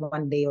it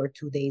 1 day or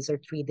 2 days or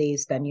 3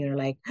 days, then you're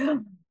like,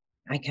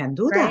 I can't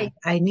do that. right.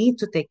 I need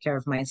to take care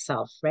of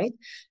myself, right?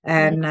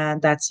 Yeah. And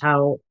that's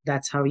how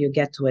you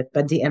get to it.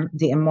 But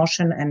the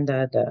emotion and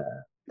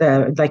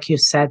the like you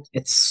said,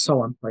 it's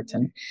so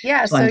important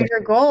Yeah, to so understand. your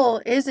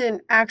goal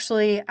isn't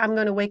actually, I'm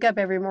going to wake up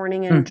every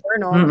morning and Mm,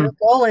 journal. Your mm,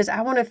 goal is,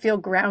 I want to feel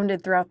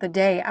grounded throughout the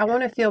day. I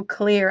want to feel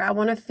clear. I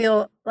want to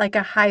feel like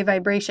a high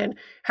vibration.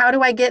 How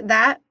do I get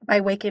that? By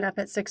waking up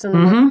at 6 in the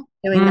morning, mm-hmm,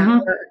 doing that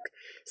mm-hmm. work.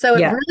 So it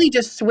Yeah, really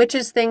just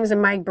switches things in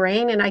my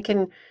brain, and I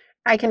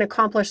can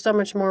accomplish so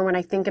much more when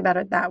I think about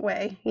it that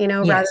way,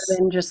 rather yes,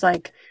 than just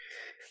like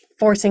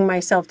forcing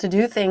myself to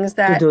do things to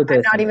that do I'm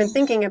the not even things.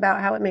 thinking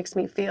about how it makes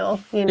me feel.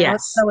 It's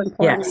Yes, so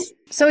important. yes.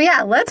 So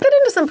yeah, let's get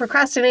into some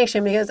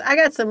procrastination because I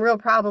got some real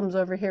problems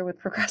over here with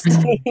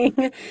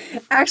procrastinating.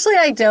 Actually,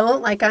 I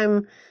don't. Like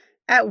I'm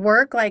at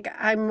work, like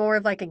I'm more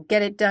of like a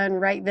get it done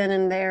right then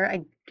and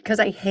there. Because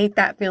I hate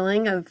that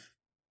feeling of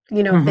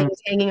Hmm. things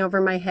hanging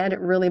over my head. It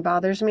really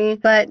bothers me.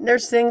 But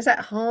there's things at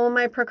home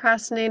I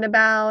procrastinate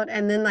about,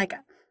 and then like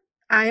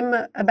I'm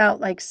about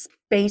like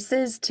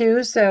spaces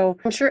too. So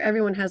I'm sure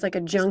everyone has like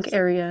a junk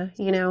area.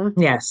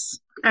 Yes.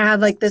 I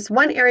have like this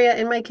one area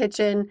in my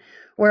kitchen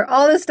where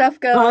all the stuff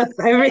goes.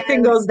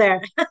 Everything And goes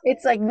there.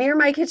 it's like near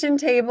my kitchen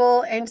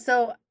table. And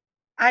so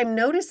I'm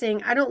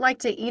noticing I don't like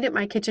to eat at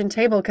my kitchen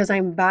table because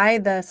I'm by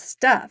the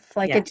stuff.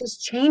 Like Yeah. it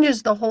just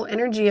changes the whole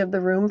energy of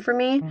the room for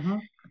me. Hmm.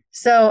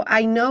 So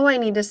I know I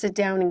need to sit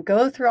down and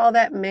go through all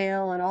that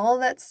mail and all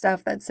that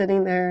stuff that's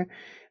sitting there,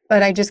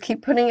 but I just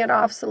keep putting it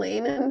off,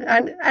 Celine.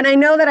 And I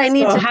know that I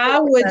need So to do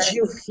how it, would but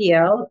you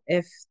feel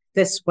if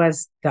this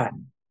was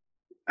done?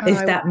 oh, If I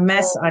would that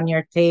mess feel, on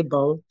your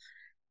table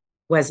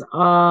was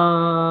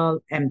all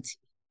empty?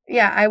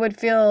 yeah, I would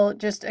feel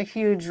just a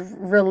huge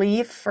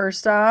relief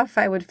first off.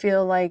 I would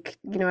feel like,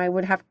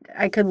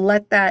 I could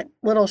let that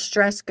little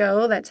stress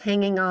go that's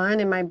hanging on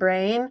in my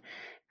brain.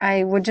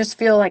 I would just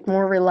feel like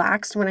more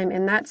relaxed when I'm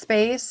in that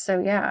space. So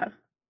yeah.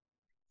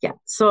 Yeah.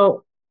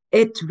 So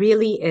it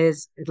really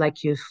is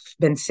like you've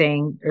been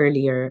saying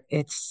earlier.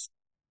 It's,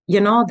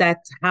 that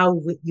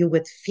how you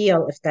would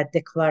feel if that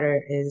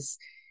declutter is,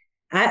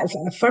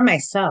 for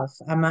myself,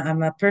 I'm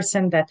a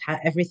person that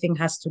everything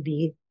has to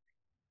be,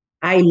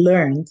 I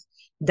learned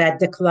that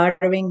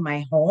decluttering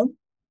my home,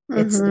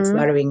 it's Mm-hmm.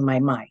 decluttering my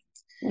mind.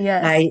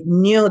 Yes. I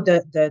knew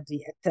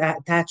the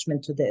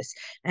attachment to this.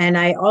 And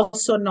I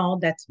also know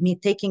that me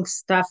taking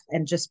stuff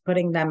and just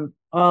putting them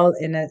all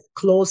in a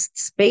closed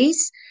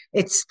space,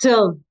 it's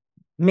still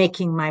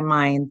making my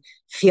mind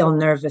feel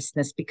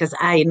nervousness because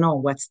I know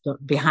what's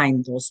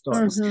behind those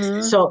doors.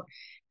 Mm-hmm. So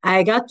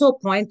I got to a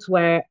point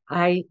where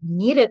I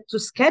needed to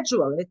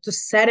schedule it, to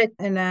set it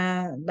in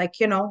like,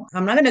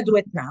 I'm not going to do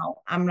it now.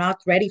 I'm not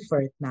ready for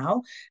it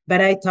now.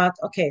 But I thought,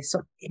 okay,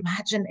 so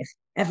imagine if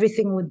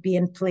everything would be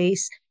in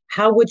place,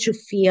 how would you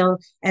feel?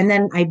 And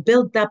then I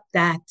built up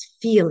that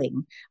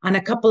feeling. On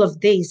a couple of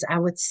days, I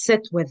would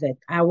sit with it.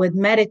 I would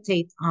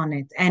meditate on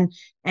it and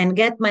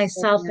get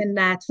myself in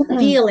that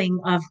feeling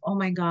of, oh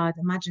my God,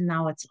 imagine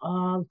now it's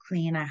all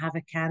clean. I have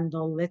a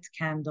lit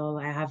candle.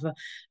 I have a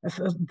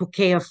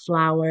bouquet of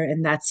flower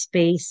in that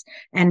space.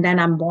 And then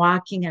I'm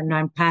walking and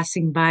I'm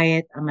passing by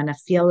it. I'm going to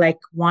feel like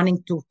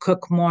wanting to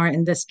cook more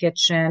in this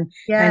kitchen.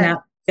 And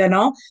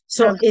Yes,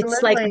 so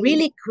it's like absolutely.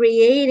 really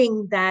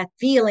creating that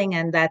feeling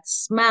and that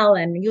smell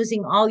and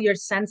using all your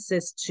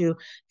senses to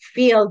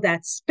feel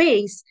that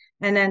space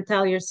and then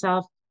tell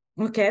yourself,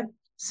 okay,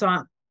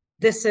 so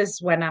this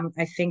is when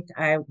I think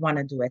I want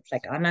to do it.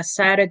 Like on a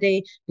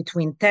Saturday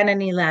between 10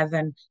 and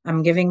 11,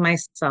 I'm giving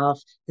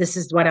myself, this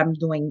is what I'm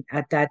doing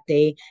at that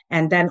day.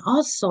 And then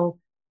also,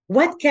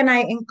 what can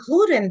I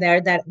include in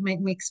there that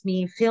makes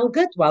me feel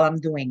good while I'm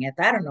doing it?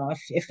 I don't know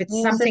if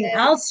it's something Music.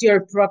 else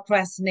you're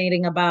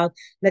procrastinating about.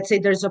 Let's say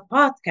there's a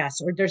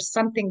podcast or there's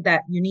something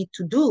that you need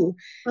to do,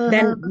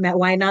 then Mm-hmm.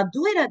 why not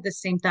do it at the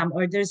same time?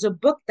 Or there's a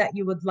book that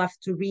you would love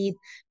to read,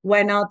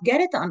 why not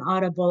get it on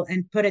Audible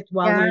and put it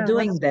while you're Yeah, that's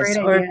doing a great this?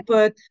 Or idea.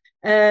 put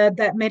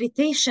that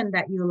meditation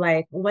that you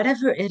like,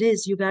 whatever it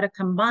is, you got to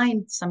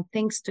combine some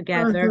things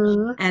together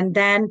Mm-hmm. and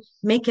then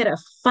make it a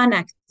fun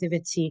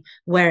activity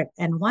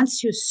and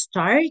once you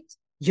start,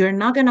 you're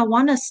not going to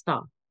want to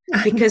stop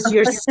I because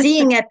you're know.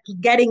 seeing it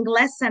getting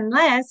less and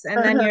less.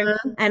 And then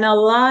Uh-huh. and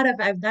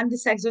I've done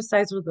this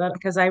exercise with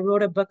because I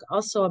wrote a book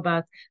also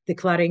about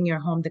decluttering your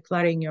home,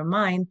 decluttering your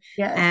mind.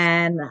 Yes.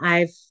 And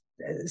I've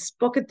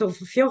spoken to a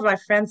few of my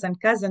friends and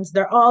cousins.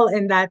 They're all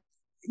in that,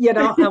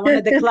 I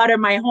want to declutter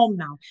my home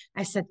now.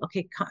 I said,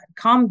 okay,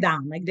 calm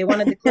down. Like they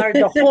want to declutter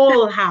the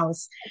whole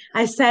house.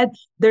 I said,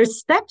 there's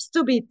steps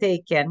to be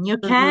taken. You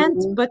can't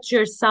Mm-hmm. put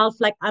yourself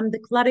like I'm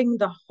decluttering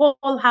the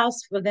whole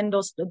house within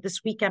this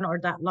weekend or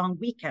that long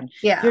weekend.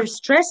 Yeah. You're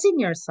stressing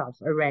yourself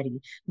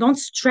already. Don't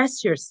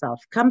stress yourself.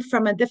 Come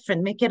from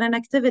make it an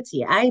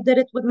activity. I did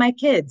it with my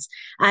kids.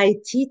 I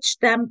teach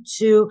them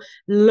to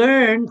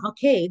learn,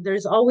 okay,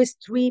 there's always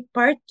three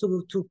parts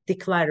to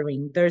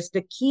decluttering. There's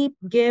the keep,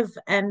 give,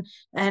 and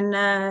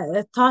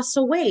toss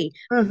away.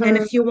 And Mm-hmm.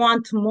 if you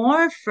want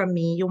more from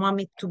me, you want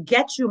me to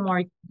get you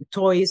more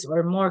toys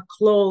or more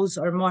clothes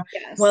or more,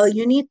 well, Yes.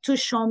 you need to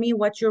show me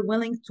what you're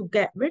willing to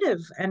get rid of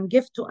and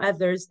give to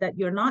others that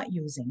you're not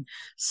using.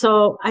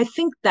 So I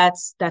think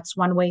that's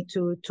one way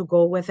to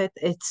go with it.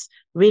 It's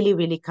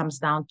really comes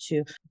down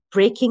to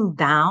breaking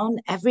down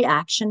every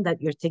action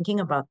that you're thinking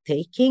about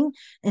taking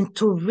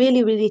into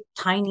really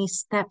tiny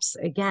steps.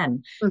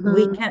 Again,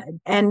 we Mm-hmm.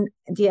 can, and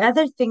the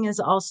other thing is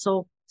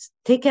also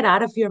take it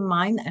out of your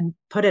mind and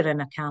put it in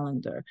a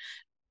calendar.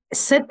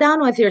 Sit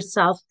down with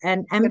yourself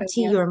and Good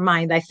empty idea. your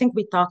mind. I think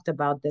we talked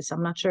about this.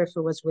 I'm not sure if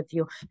it was with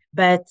you,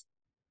 but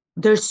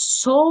there's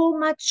so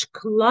much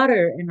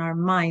clutter in our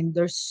mind.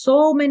 There's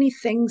so many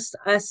things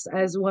us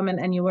as women,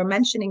 and you were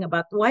mentioning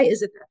about why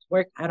is it at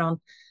work I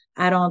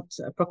don't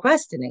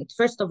procrastinate.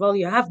 First of all,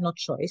 you have no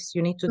choice.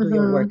 You need to do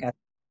your Mm-hmm. work.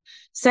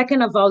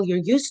 Second of all, you're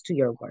used to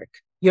your work.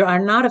 You are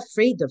not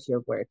afraid of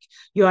your work.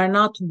 You are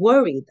not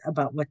worried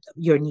about what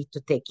you need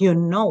to take. You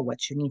know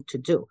what you need to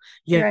do.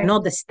 You Right. know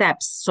the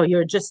steps. So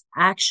you're just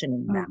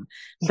actioning Mm. them.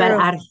 But True.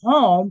 at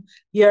home,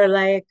 you're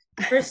like,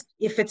 First,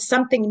 if it's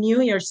something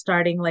new you're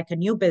starting, like a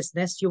new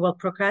business, you will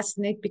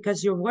procrastinate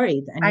because you're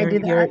worried and I you're do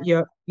you're that.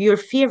 you're you're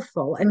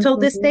fearful. Until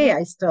this day, Mhm.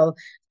 I still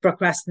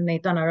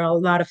procrastinate on a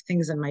lot of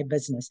things in my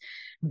business.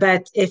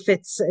 But if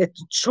it's a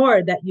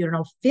chore that you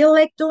don't feel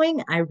like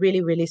doing, I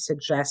really, really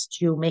suggest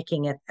you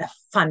making it a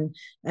fun.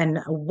 And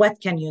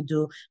what can you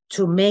do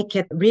to make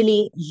it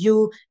really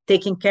you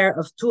taking care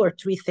of two or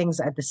three things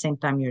at the same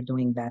time you're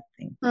doing that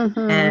thing,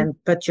 Mhm. and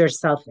put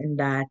yourself in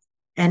that.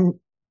 And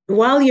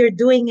while you're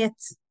doing it,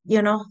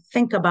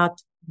 think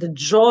about the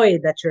joy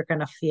that you're going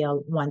to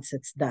feel once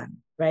it's done,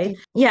 right?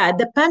 Yeah, it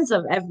depends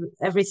of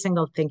every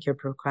single thing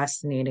you're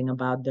procrastinating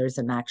about. There's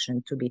an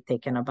action to be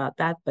taken about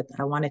that, but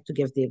I wanted to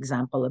give the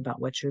example about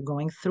what you're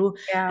going through.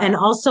 And Yeah.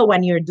 also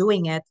when you're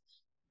doing it,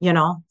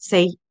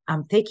 say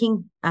I'm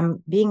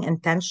being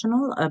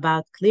intentional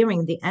about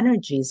clearing the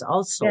energies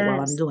also while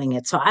I'm Yes. doing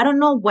it. So I don't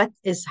know what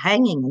is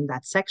hanging in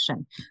that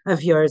section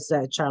of yours,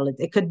 Charlotte.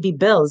 It could be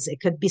bills, it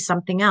could be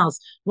something else.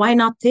 Why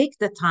not take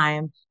the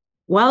time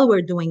while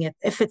we're doing it,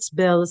 if it's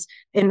bills,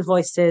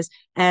 invoices,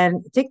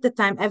 and take the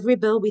time, every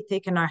bill we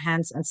take in our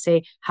hands, and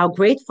say how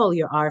grateful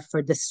you are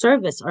for the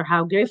service, or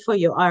how grateful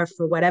you are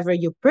for whatever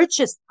you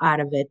purchased out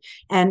of it,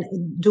 and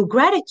do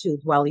gratitude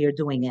while you're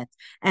doing it.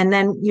 And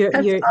then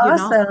That's you're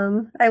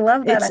awesome. I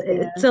love that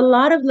it's idea. a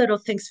lot of little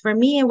things. For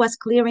me, it was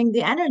clearing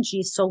the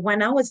energy. So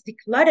when I was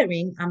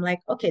decluttering, I'm like,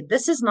 okay,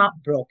 this is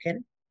not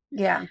broken.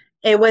 Yeah.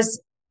 It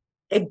was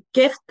a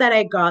gift that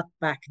I got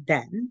back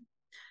then,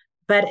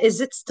 but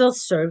is it still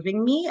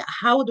serving me?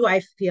 How do I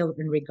feel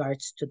in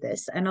regards to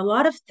this? And a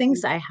lot of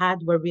things I had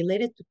were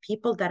related to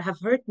people that have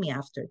hurt me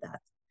after that,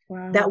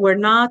 that Wow. were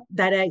not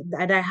that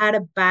I had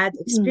a bad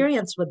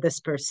experience with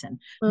this person,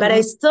 but I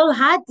Mm-hmm. still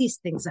had these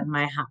things in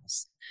my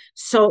house.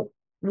 So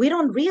we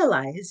don't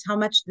realize how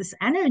much this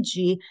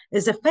energy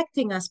is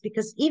affecting us,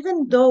 because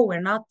even though we're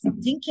not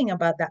thinking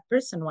about that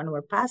person when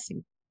we're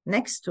passing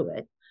next to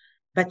it,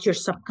 but your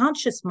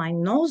subconscious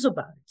mind knows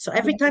about it. So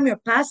every time Yes.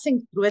 you're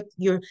passing through it,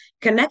 you're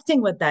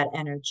connecting with that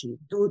energy.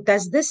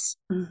 Does this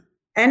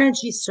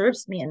energy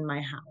serves me in my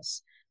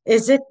house?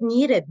 Is it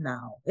needed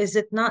now? Is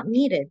it not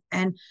needed?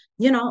 And,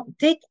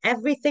 take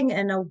everything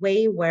in a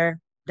way where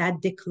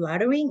that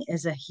decluttering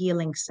is a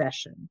healing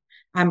session.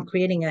 I'm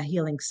creating a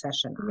healing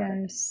session out of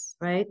it, Yes.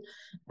 right?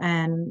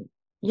 And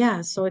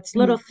yeah, so it's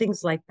little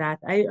things like that.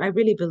 I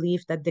really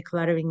believe that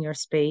decluttering your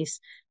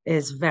space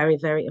is very,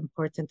 very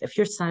important. If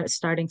you're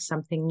starting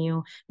something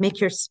new,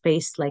 make your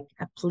space like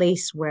a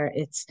place where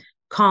it's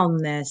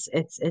calmness,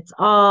 it's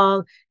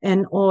all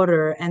in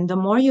order. And the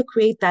more you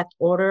create that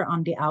order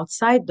on the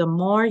outside, the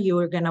more you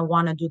are going to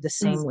want to do the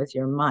same with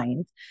your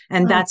mind.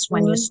 And that's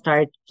when you Mhm.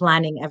 start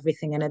planning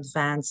everything in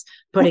advance,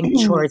 putting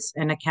chores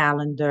in a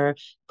calendar,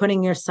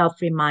 putting yourself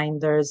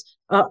reminders.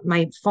 Oh,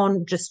 my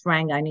phone just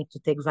rang, I need to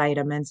take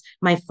vitamins.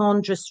 My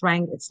phone just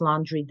rang, it's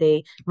laundry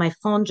day. My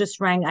phone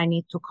just rang, I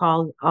need to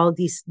call all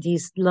these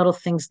little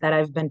things that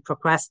I've been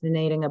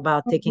procrastinating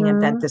about, taking a Mhm.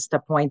 dentist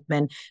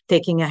appointment,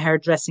 taking a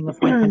hairdressing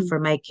appointment for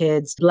my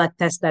kids, blood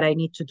tests that I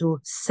need to do.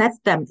 Set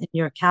them in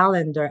your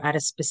calendar at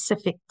a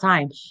specific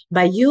time.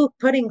 By you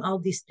putting all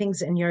these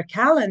things in your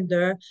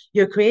calendar,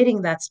 you're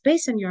creating that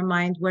space in your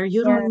mind where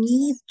you don't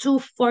need Yes. to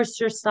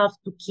force yourself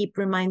to keep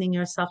reminding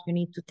yourself you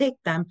need to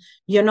take them.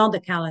 The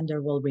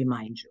calendar will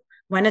remind you.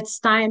 When it's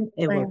time,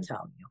 it will Right.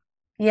 tell you,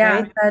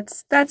 Yeah, right?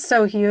 that's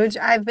so huge.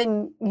 I've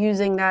been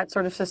using that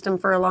sort of system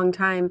for a long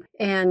time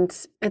and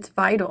it's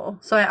vital.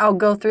 So I'll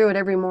go through it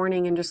every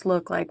morning and just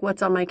look like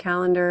what's on my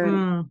calendar. And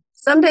Mm,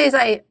 some days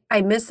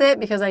I miss it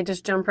because I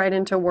just jump right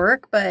into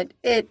work, but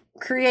it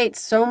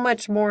creates so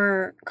much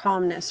more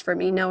calmness for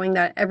me knowing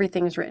that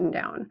everything's written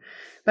down.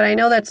 But I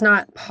know that's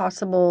not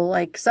possible.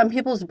 Like some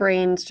people's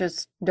brains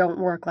just don't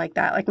work like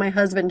that. Like my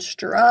husband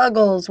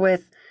struggles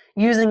with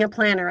using a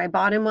planner. I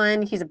bought him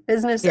one. He's a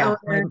business yeah,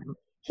 owner.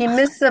 He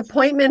misses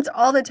appointments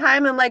all the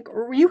time. I'm like,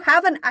 you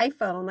have an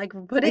iPhone, like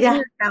put it in yeah,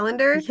 your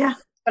calendar. yeah.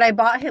 But I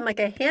bought him like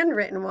a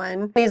handwritten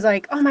one. He's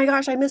like, oh my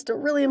gosh, I missed a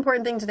really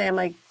important thing today. I'm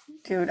like,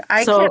 dude,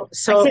 So, I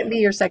so can't be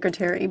your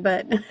secretary,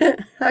 but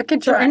I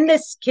could So try. in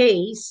this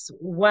case,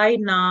 why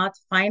not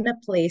find a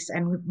place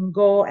and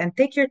go and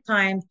take your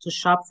time to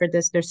shop for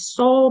this? There's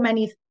so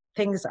many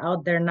things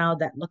out there now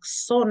that look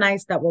so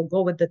nice that will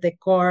go with the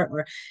decor,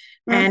 or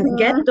and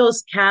get Hmm.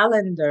 those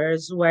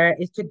calendars where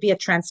it could be a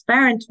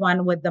transparent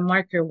one with the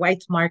marker,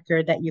 white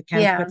marker that you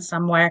can Yeah, put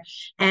somewhere.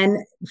 And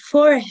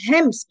for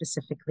him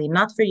specifically,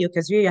 not for you,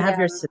 because you have yeah,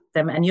 your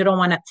system and you don't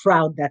want to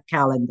crowd that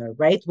calendar,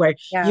 right? Where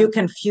yeah. you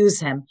confuse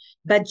him.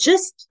 But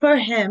just for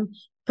him,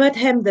 put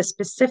him the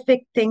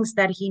specific things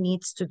that he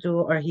needs to do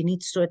or he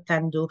needs to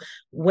attend to,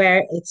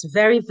 where it's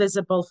very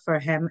visible for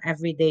him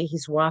every day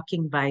he's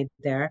walking by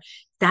there.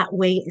 That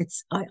way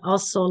it's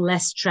also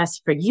less stress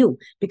for you,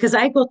 because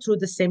I go through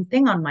the same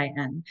thing on my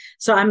end.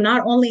 So I'm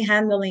not only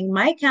handling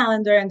my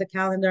calendar and the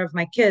calendar of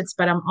my kids,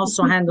 but I'm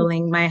also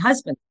handling my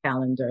husband's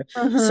calendar.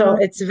 So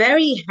Hmm. it's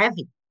very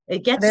heavy. It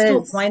It gets to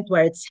a is. point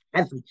where it's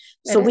heavy. It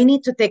So we is.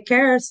 need to take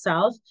care of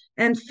ourselves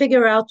and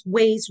figure out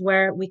ways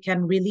where we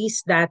can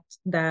release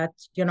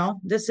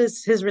this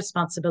is his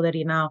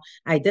responsibility now.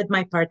 I did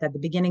my part at the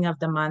beginning of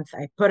the month.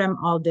 I put him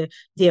all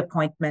the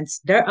appointments.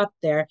 They're up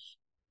there.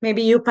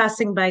 Maybe you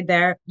passing by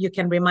there, you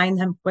can remind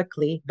him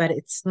quickly, but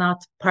it's not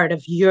part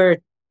of your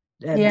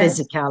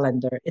busy Yes.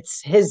 calendar.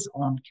 It's his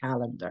own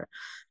calendar.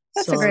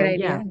 That's a great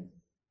So yeah, idea.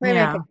 Maybe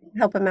I yeah, could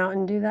help him out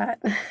and do that.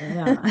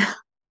 yeah.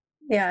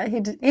 Yeah,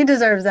 he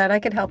deserves that. I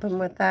could help him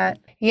with that.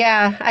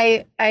 Yeah,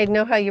 I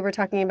know how you were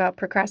talking about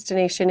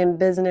procrastination in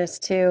business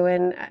too,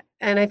 and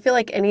I feel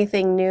like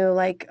anything new,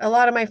 like a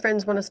lot of my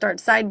friends want to start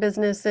side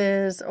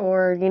businesses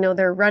or,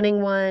 they're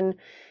running one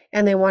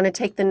and they want to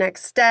take the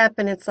next step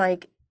and it's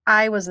like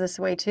I was this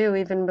way too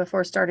even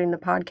before starting the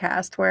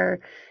podcast where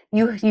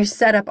you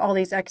set up all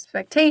these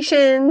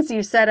expectations,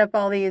 you set up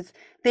all these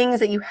things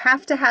that you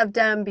have to have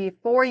done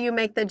before you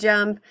make the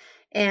jump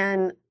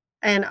and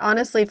and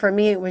honestly for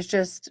me it was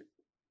just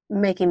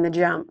making the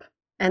jump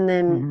and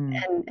then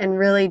Mhm. and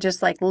really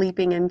just like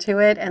leaping into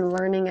it and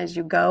learning as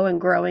you go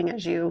and growing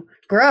as you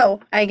grow,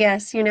 I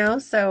guess,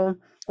 so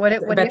what do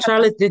you But have to say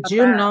Charlotte, about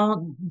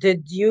that?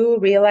 did you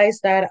realize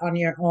that on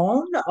your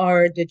own,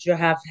 or did you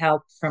have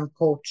help from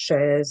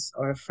coaches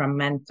or from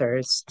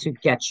mentors to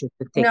get you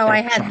to take No,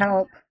 I that had jump?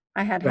 help.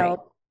 I had Right,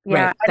 help.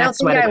 Yeah, right.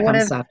 That's what it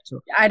comes up to.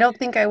 I don't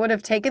think I would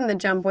have taken the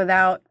jump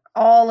without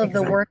all of the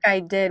Exactly. work I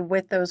did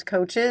with those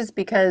coaches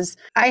because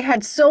I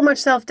had so much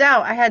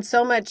self-doubt. I had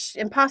so much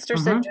imposter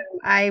Mm-hmm. syndrome.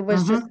 I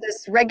was just Mm-hmm.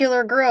 this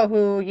regular girl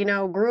who,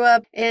 grew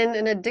up in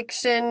an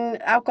addiction, Yeah.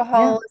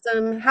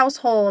 alcoholism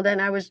household,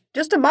 and I was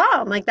just a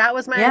mom. Like that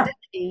was my Yeah.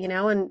 identity,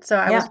 and so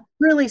I was Yeah.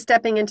 really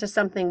stepping into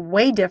something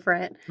way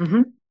different,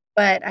 Mm-hmm.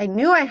 but I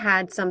knew I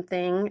had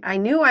something. I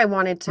knew I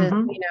wanted to,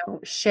 Mm-hmm.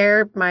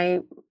 share my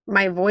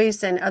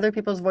voice and other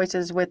people's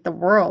voices with the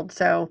world.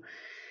 So,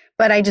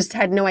 but I just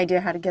had no idea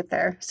how to get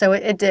there. So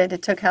it did.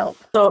 It took help.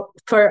 So,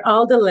 for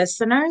all the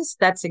listeners,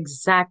 that's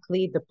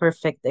exactly the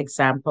perfect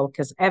example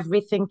because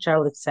everything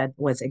Charlotte said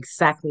was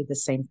exactly the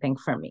same thing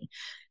for me.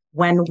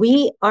 When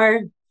we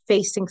are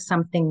facing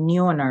something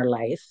new in our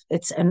life,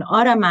 it's an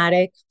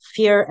automatic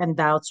fear and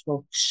doubts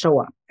will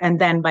show up. And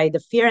then by the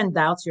fear and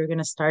doubts, you're going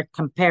to start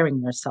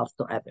comparing yourself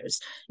to others.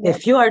 Yep.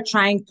 If you are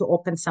trying to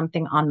open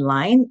something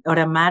online,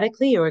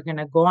 automatically you're going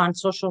to go on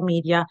social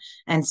media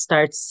and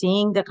start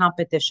seeing the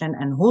competition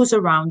and who's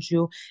around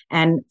you.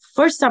 And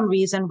for some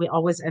reason, we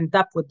always end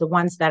up with the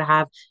ones that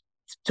have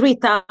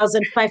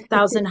 3,000,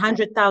 5,000,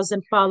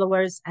 100,000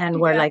 followers. And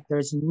we're Yeah. like,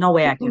 there's no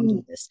way I can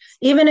do this.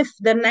 Even if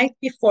the night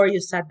before you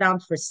sat down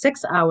for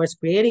 6 hours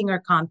creating your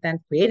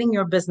content, creating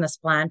your business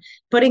plan,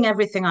 putting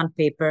everything on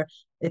paper,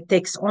 it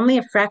takes only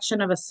a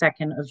fraction of a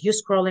second of you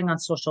scrolling on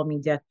social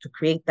media to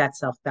create that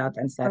self doubt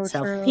and that So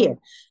self fear. true.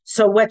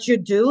 So, what you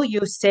do,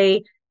 you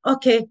say,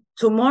 okay,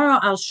 tomorrow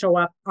I'll show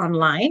up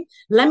online.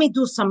 Let me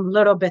do some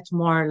little bit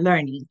more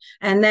learning.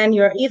 And then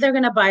you're either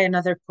going to buy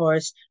another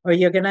course or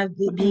you're going to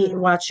be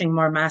watching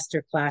more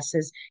master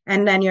classes.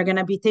 And then you're going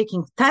to be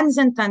taking tons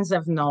and tons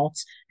of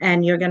notes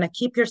and you're going to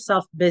keep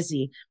yourself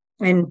busy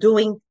and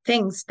doing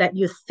things that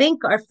you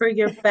think are for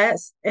your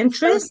best So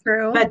interest,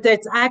 true. but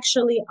that's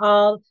actually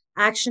all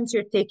actions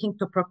you're taking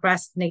to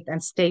procrastinate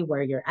and stay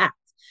where you're at.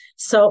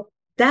 So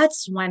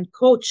that's when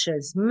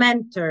coaches,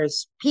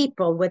 mentors,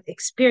 people with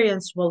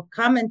experience will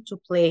come into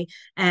play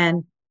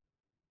and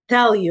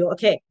tell you,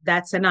 okay,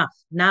 that's enough.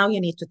 Now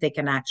you need to take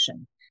an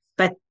action.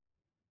 But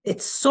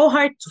it's so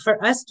hard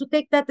for us to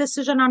take that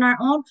decision on our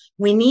own.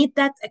 We need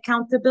that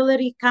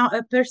accountability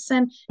a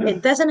person.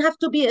 It doesn't have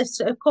to be a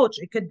coach.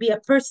 It could be a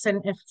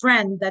person, a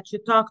friend that you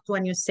talk to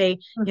and you say,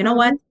 you know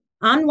what? Mhm.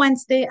 On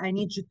Wednesday, I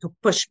need you to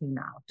push me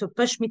now, to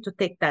push me to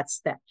take that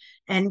step.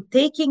 And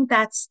taking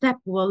that step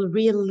will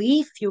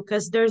relieve you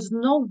because there's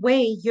no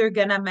way you're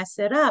going to mess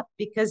it up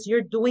because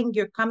you're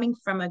coming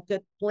from a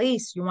good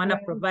place. You want to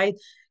Right. provide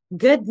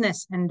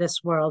goodness in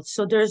this world.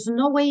 So there's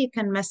no way you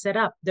can mess it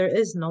up. There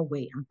is no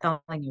way. I'm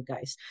telling you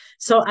guys.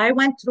 So I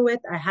went through it.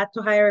 I had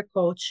to hire a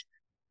coach,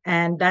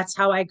 and that's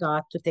how I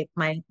got to take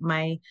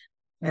my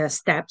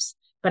steps.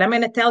 But I'm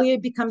going to tell you,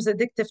 it becomes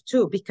addictive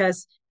too,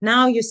 because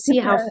now you see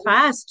how Yes.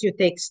 fast you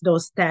take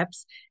those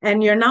steps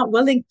and you're not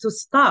willing to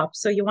stop.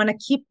 So you want to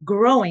keep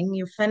growing.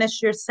 You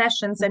finish your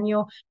sessions and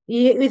you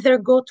either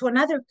go to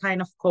another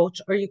kind of coach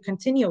or you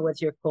continue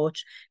with your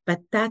coach. But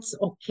that's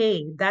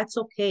okay. That's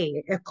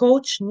okay. A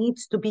coach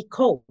needs to be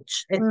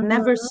coached, it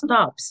never Mhm.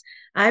 stops.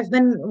 I've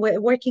been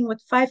working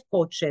with 5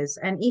 coaches,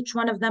 and each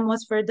one of them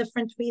was for a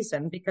different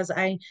reason because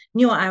I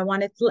knew I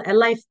wanted a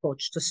life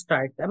coach to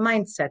start, a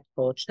mindset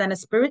coach, then a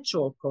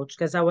spiritual coach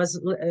because I was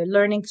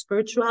learning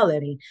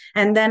spirituality.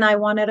 And then I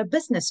wanted a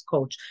business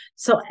coach.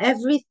 So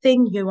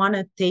everything you want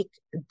to take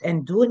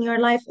and do in your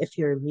life, if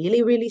you're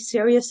really, really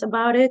serious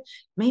about it,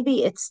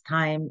 maybe it's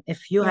time.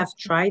 If you Yeah. have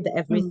tried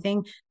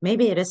everything,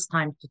 maybe it is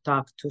time to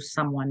talk to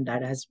someone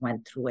that has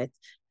went through it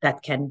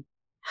that can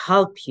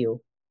help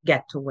you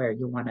get to where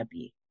you want to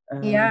be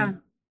Yeah.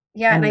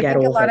 Yeah, and and I get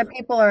think a over lot it. of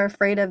people are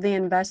afraid of the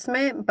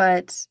investment,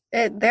 but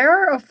there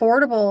are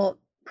affordable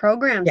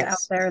programs out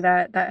Yes. there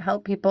that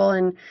help people.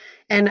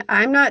 And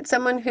I'm not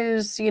someone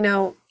who's,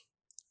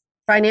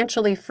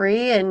 financially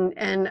free.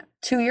 And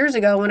 2 years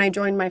ago when I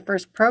joined my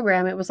first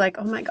program, it was like,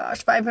 oh my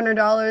gosh,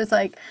 $500.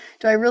 Like,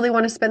 do I really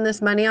want to spend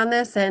this money on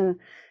this? And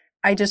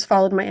I just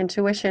followed my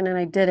intuition and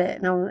I did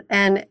it.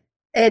 And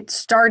it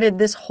started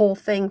this whole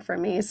thing for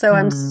me. So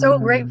I'm so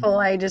Mm, grateful.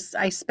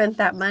 I spent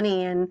that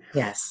money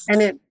yes.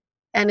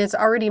 and it's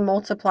already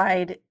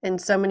multiplied in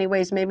so many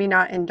ways, maybe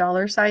not in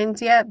dollar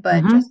signs yet,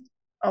 but Hmm. just,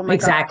 oh my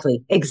God.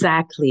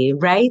 Exactly,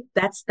 right?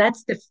 That's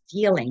the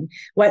feeling.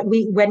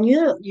 When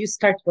you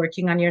start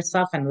working on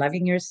yourself and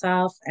loving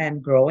yourself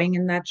and growing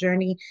in that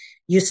journey,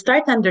 you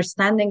start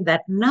understanding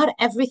that not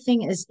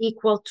everything is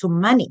equal to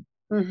money.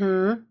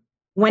 Mm-hmm.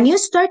 When you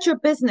start your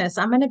business,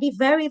 I'm going to be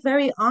very,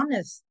 very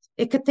honest.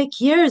 It could take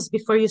years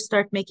before you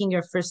start making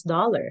your first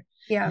dollar.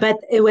 Yeah. But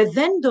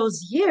within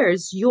those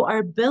years, you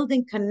are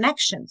building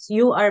connections.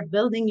 You are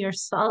building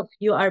yourself.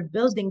 You are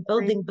building,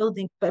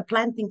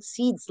 planting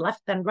seeds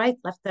left and right,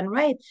 left and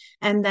right.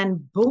 And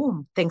then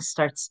boom, things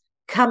starts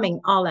coming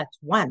all at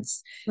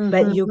once.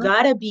 But you Mm-hmm.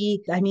 gotta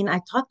be, I mean, I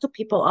talk to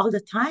people all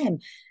the time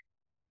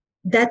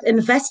that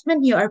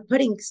investment you are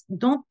putting,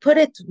 don't put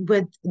it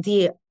with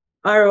the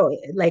RO,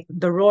 like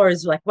the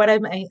roars, like what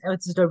am I,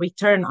 what's the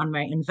return on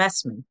my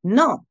investment?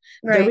 No,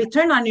 the Right.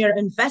 return on your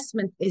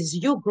investment is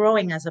you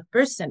growing as a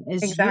person,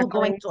 is you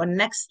going Exactly. to a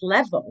next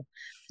level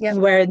Yep.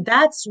 where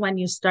that's when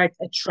you start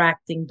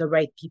attracting the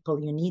right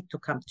people you need to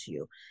come to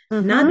you,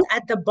 not Mm-hmm.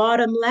 at the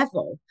bottom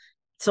level.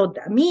 So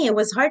me, it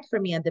was hard for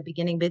me at the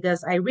beginning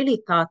because I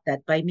really thought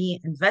that by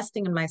me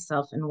investing in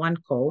myself in one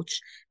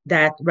coach,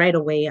 that right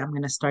away I'm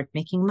going to start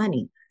making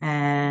money.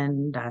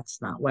 And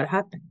that's not what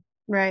happened.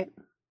 Right.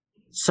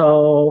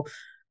 So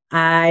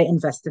I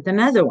invested in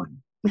another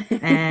one.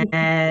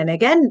 And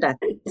again,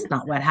 that's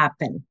not what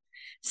happened.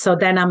 So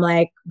then I'm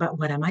like, but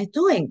what am I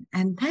doing?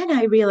 And then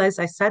I realized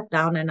I sat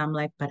down and I'm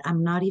like, but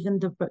I'm not even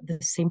the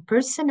same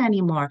person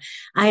anymore.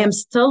 I Yeah. am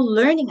still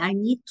learning. I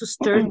need to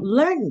start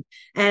learning.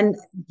 And,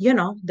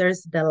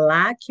 there's the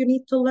lack you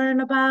need to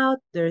learn about.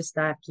 There's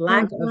that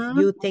lack of Mm-hmm.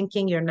 you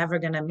thinking you're never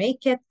going to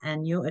make it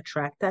and you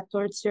attract that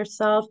towards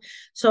yourself.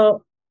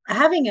 So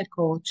having a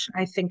coach,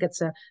 I think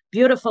it's a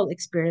beautiful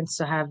experience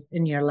to have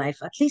in your life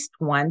at least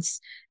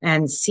once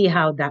and see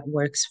how that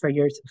works for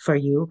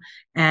you,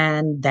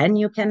 and then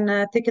you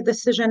can take a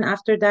decision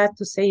after that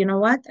to say, you know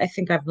what, I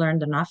think I've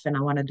learned enough and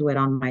I want to do it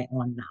on my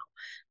own now.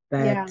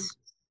 But Yeah.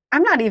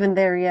 I'm not even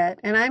there yet,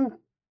 and I'm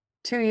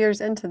 2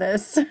 years into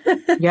this.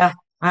 yeah,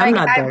 I'm I,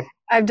 not I've there.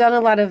 I've done a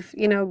lot of,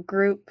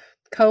 group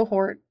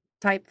cohort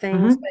type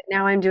things, Hmm. but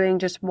now I'm doing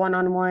just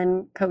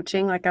one-on-one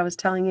coaching, like I was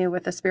telling you,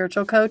 with a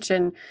spiritual coach,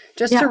 and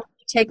just to Yeah.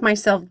 really take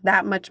myself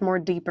that much more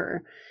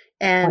deeper. Oh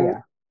And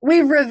yeah.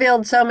 we've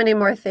revealed so many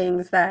more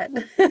things that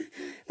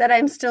that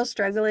I'm still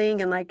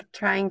struggling and like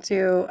trying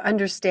to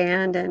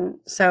understand. And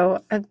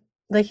so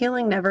the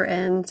healing never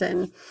ends.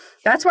 And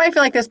that's why I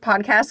feel like this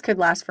podcast could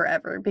last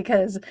forever,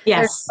 because there's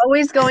Yes.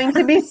 always going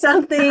to be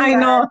something I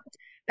know.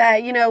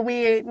 that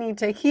we need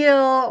to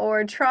heal,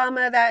 or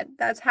trauma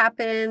that's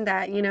happened,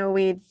 that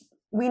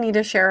we need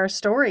to share our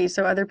story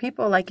so other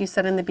people, like you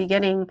said in the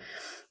beginning,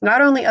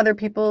 not only other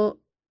people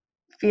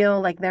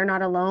feel like they're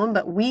not alone,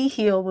 but we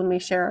heal when we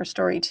share our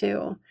story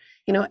too.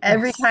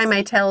 Every time Yes.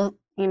 I tell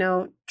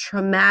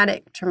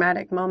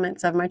traumatic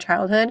moments of my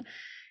childhood,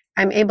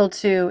 I'm able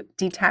to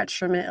detach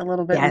from it a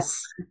little bit more,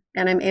 Yes.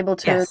 and I'm able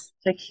to Yes.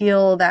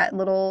 heal that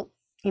little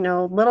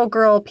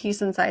girl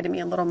piece inside of me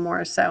a little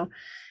more. So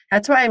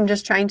that's why I'm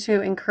just trying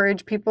to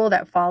encourage people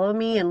that follow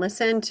me and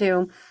listen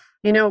to,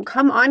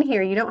 come on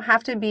here. You don't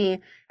have to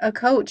be a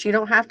coach. You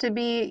don't have to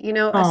be,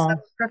 a Oh,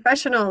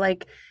 professional.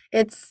 Like,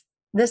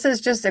 this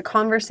is just a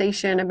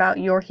conversation about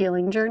your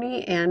healing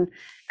journey. And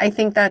I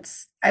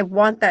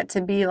want that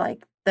to be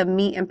like the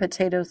meat and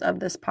potatoes of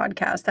this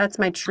podcast. That's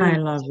my true I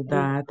love vision.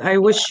 that. I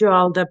wish you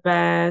all the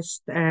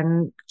best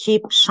and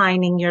keep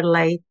shining your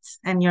light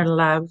and your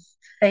love.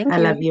 Thank I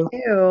you. love You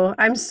you. too.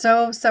 I'm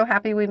so, so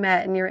happy we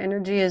met, and your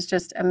energy is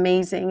just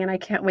amazing. And I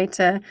can't wait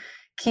to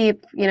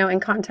keep, in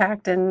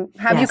contact and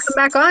have you come Yes.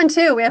 back on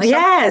too. We have so much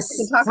we can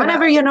Yes. talk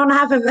Whenever about. you don't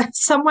have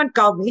someone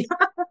call me.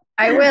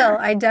 I will.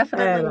 I I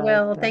definitely love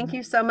will. Thank that.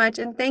 you so much.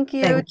 And thank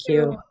you Thank to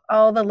you.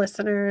 all the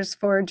listeners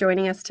for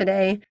joining us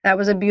today. That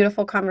was a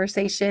beautiful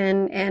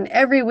conversation. And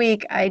every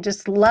week, I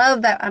just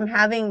love that I'm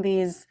having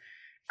these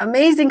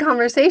amazing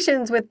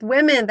conversations with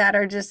women that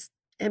are just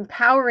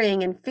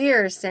empowering and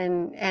fierce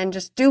and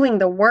just doing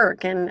the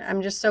work. And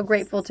I'm just so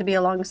grateful to be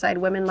alongside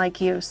women like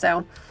you.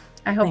 So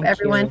I hope Thank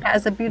everyone you.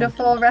 has a Thank you.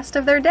 beautiful rest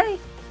of their day.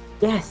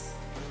 Yes.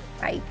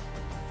 Bye.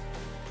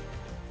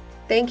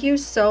 Thank you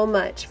so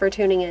much for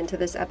tuning in to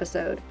this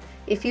episode.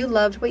 If you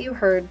loved what you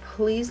heard,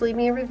 please leave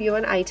me a review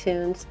on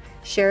iTunes,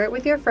 share it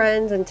with your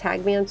friends, and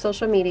tag me on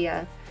social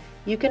media.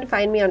 You can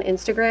find me on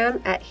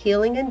Instagram at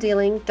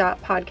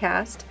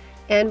healinganddealing.podcast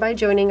and by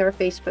joining our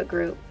Facebook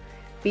group.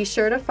 Be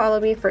sure to follow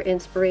me for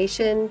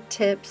inspiration,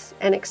 tips,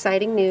 and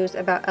exciting news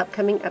about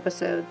upcoming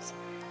episodes.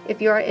 If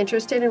you are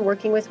interested in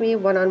working with me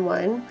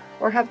one-on-one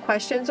or have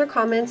questions or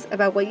comments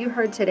about what you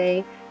heard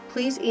today,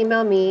 please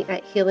email me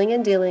at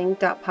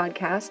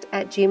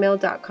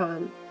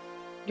healinganddealing.podcast@gmail.com.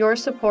 Your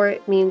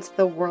support means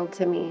the world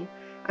to me.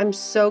 I'm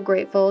so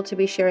grateful to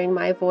be sharing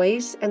my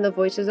voice and the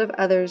voices of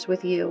others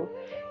with you.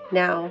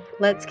 Now,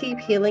 let's keep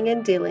healing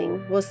and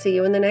dealing. We'll see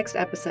you in the next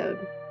episode.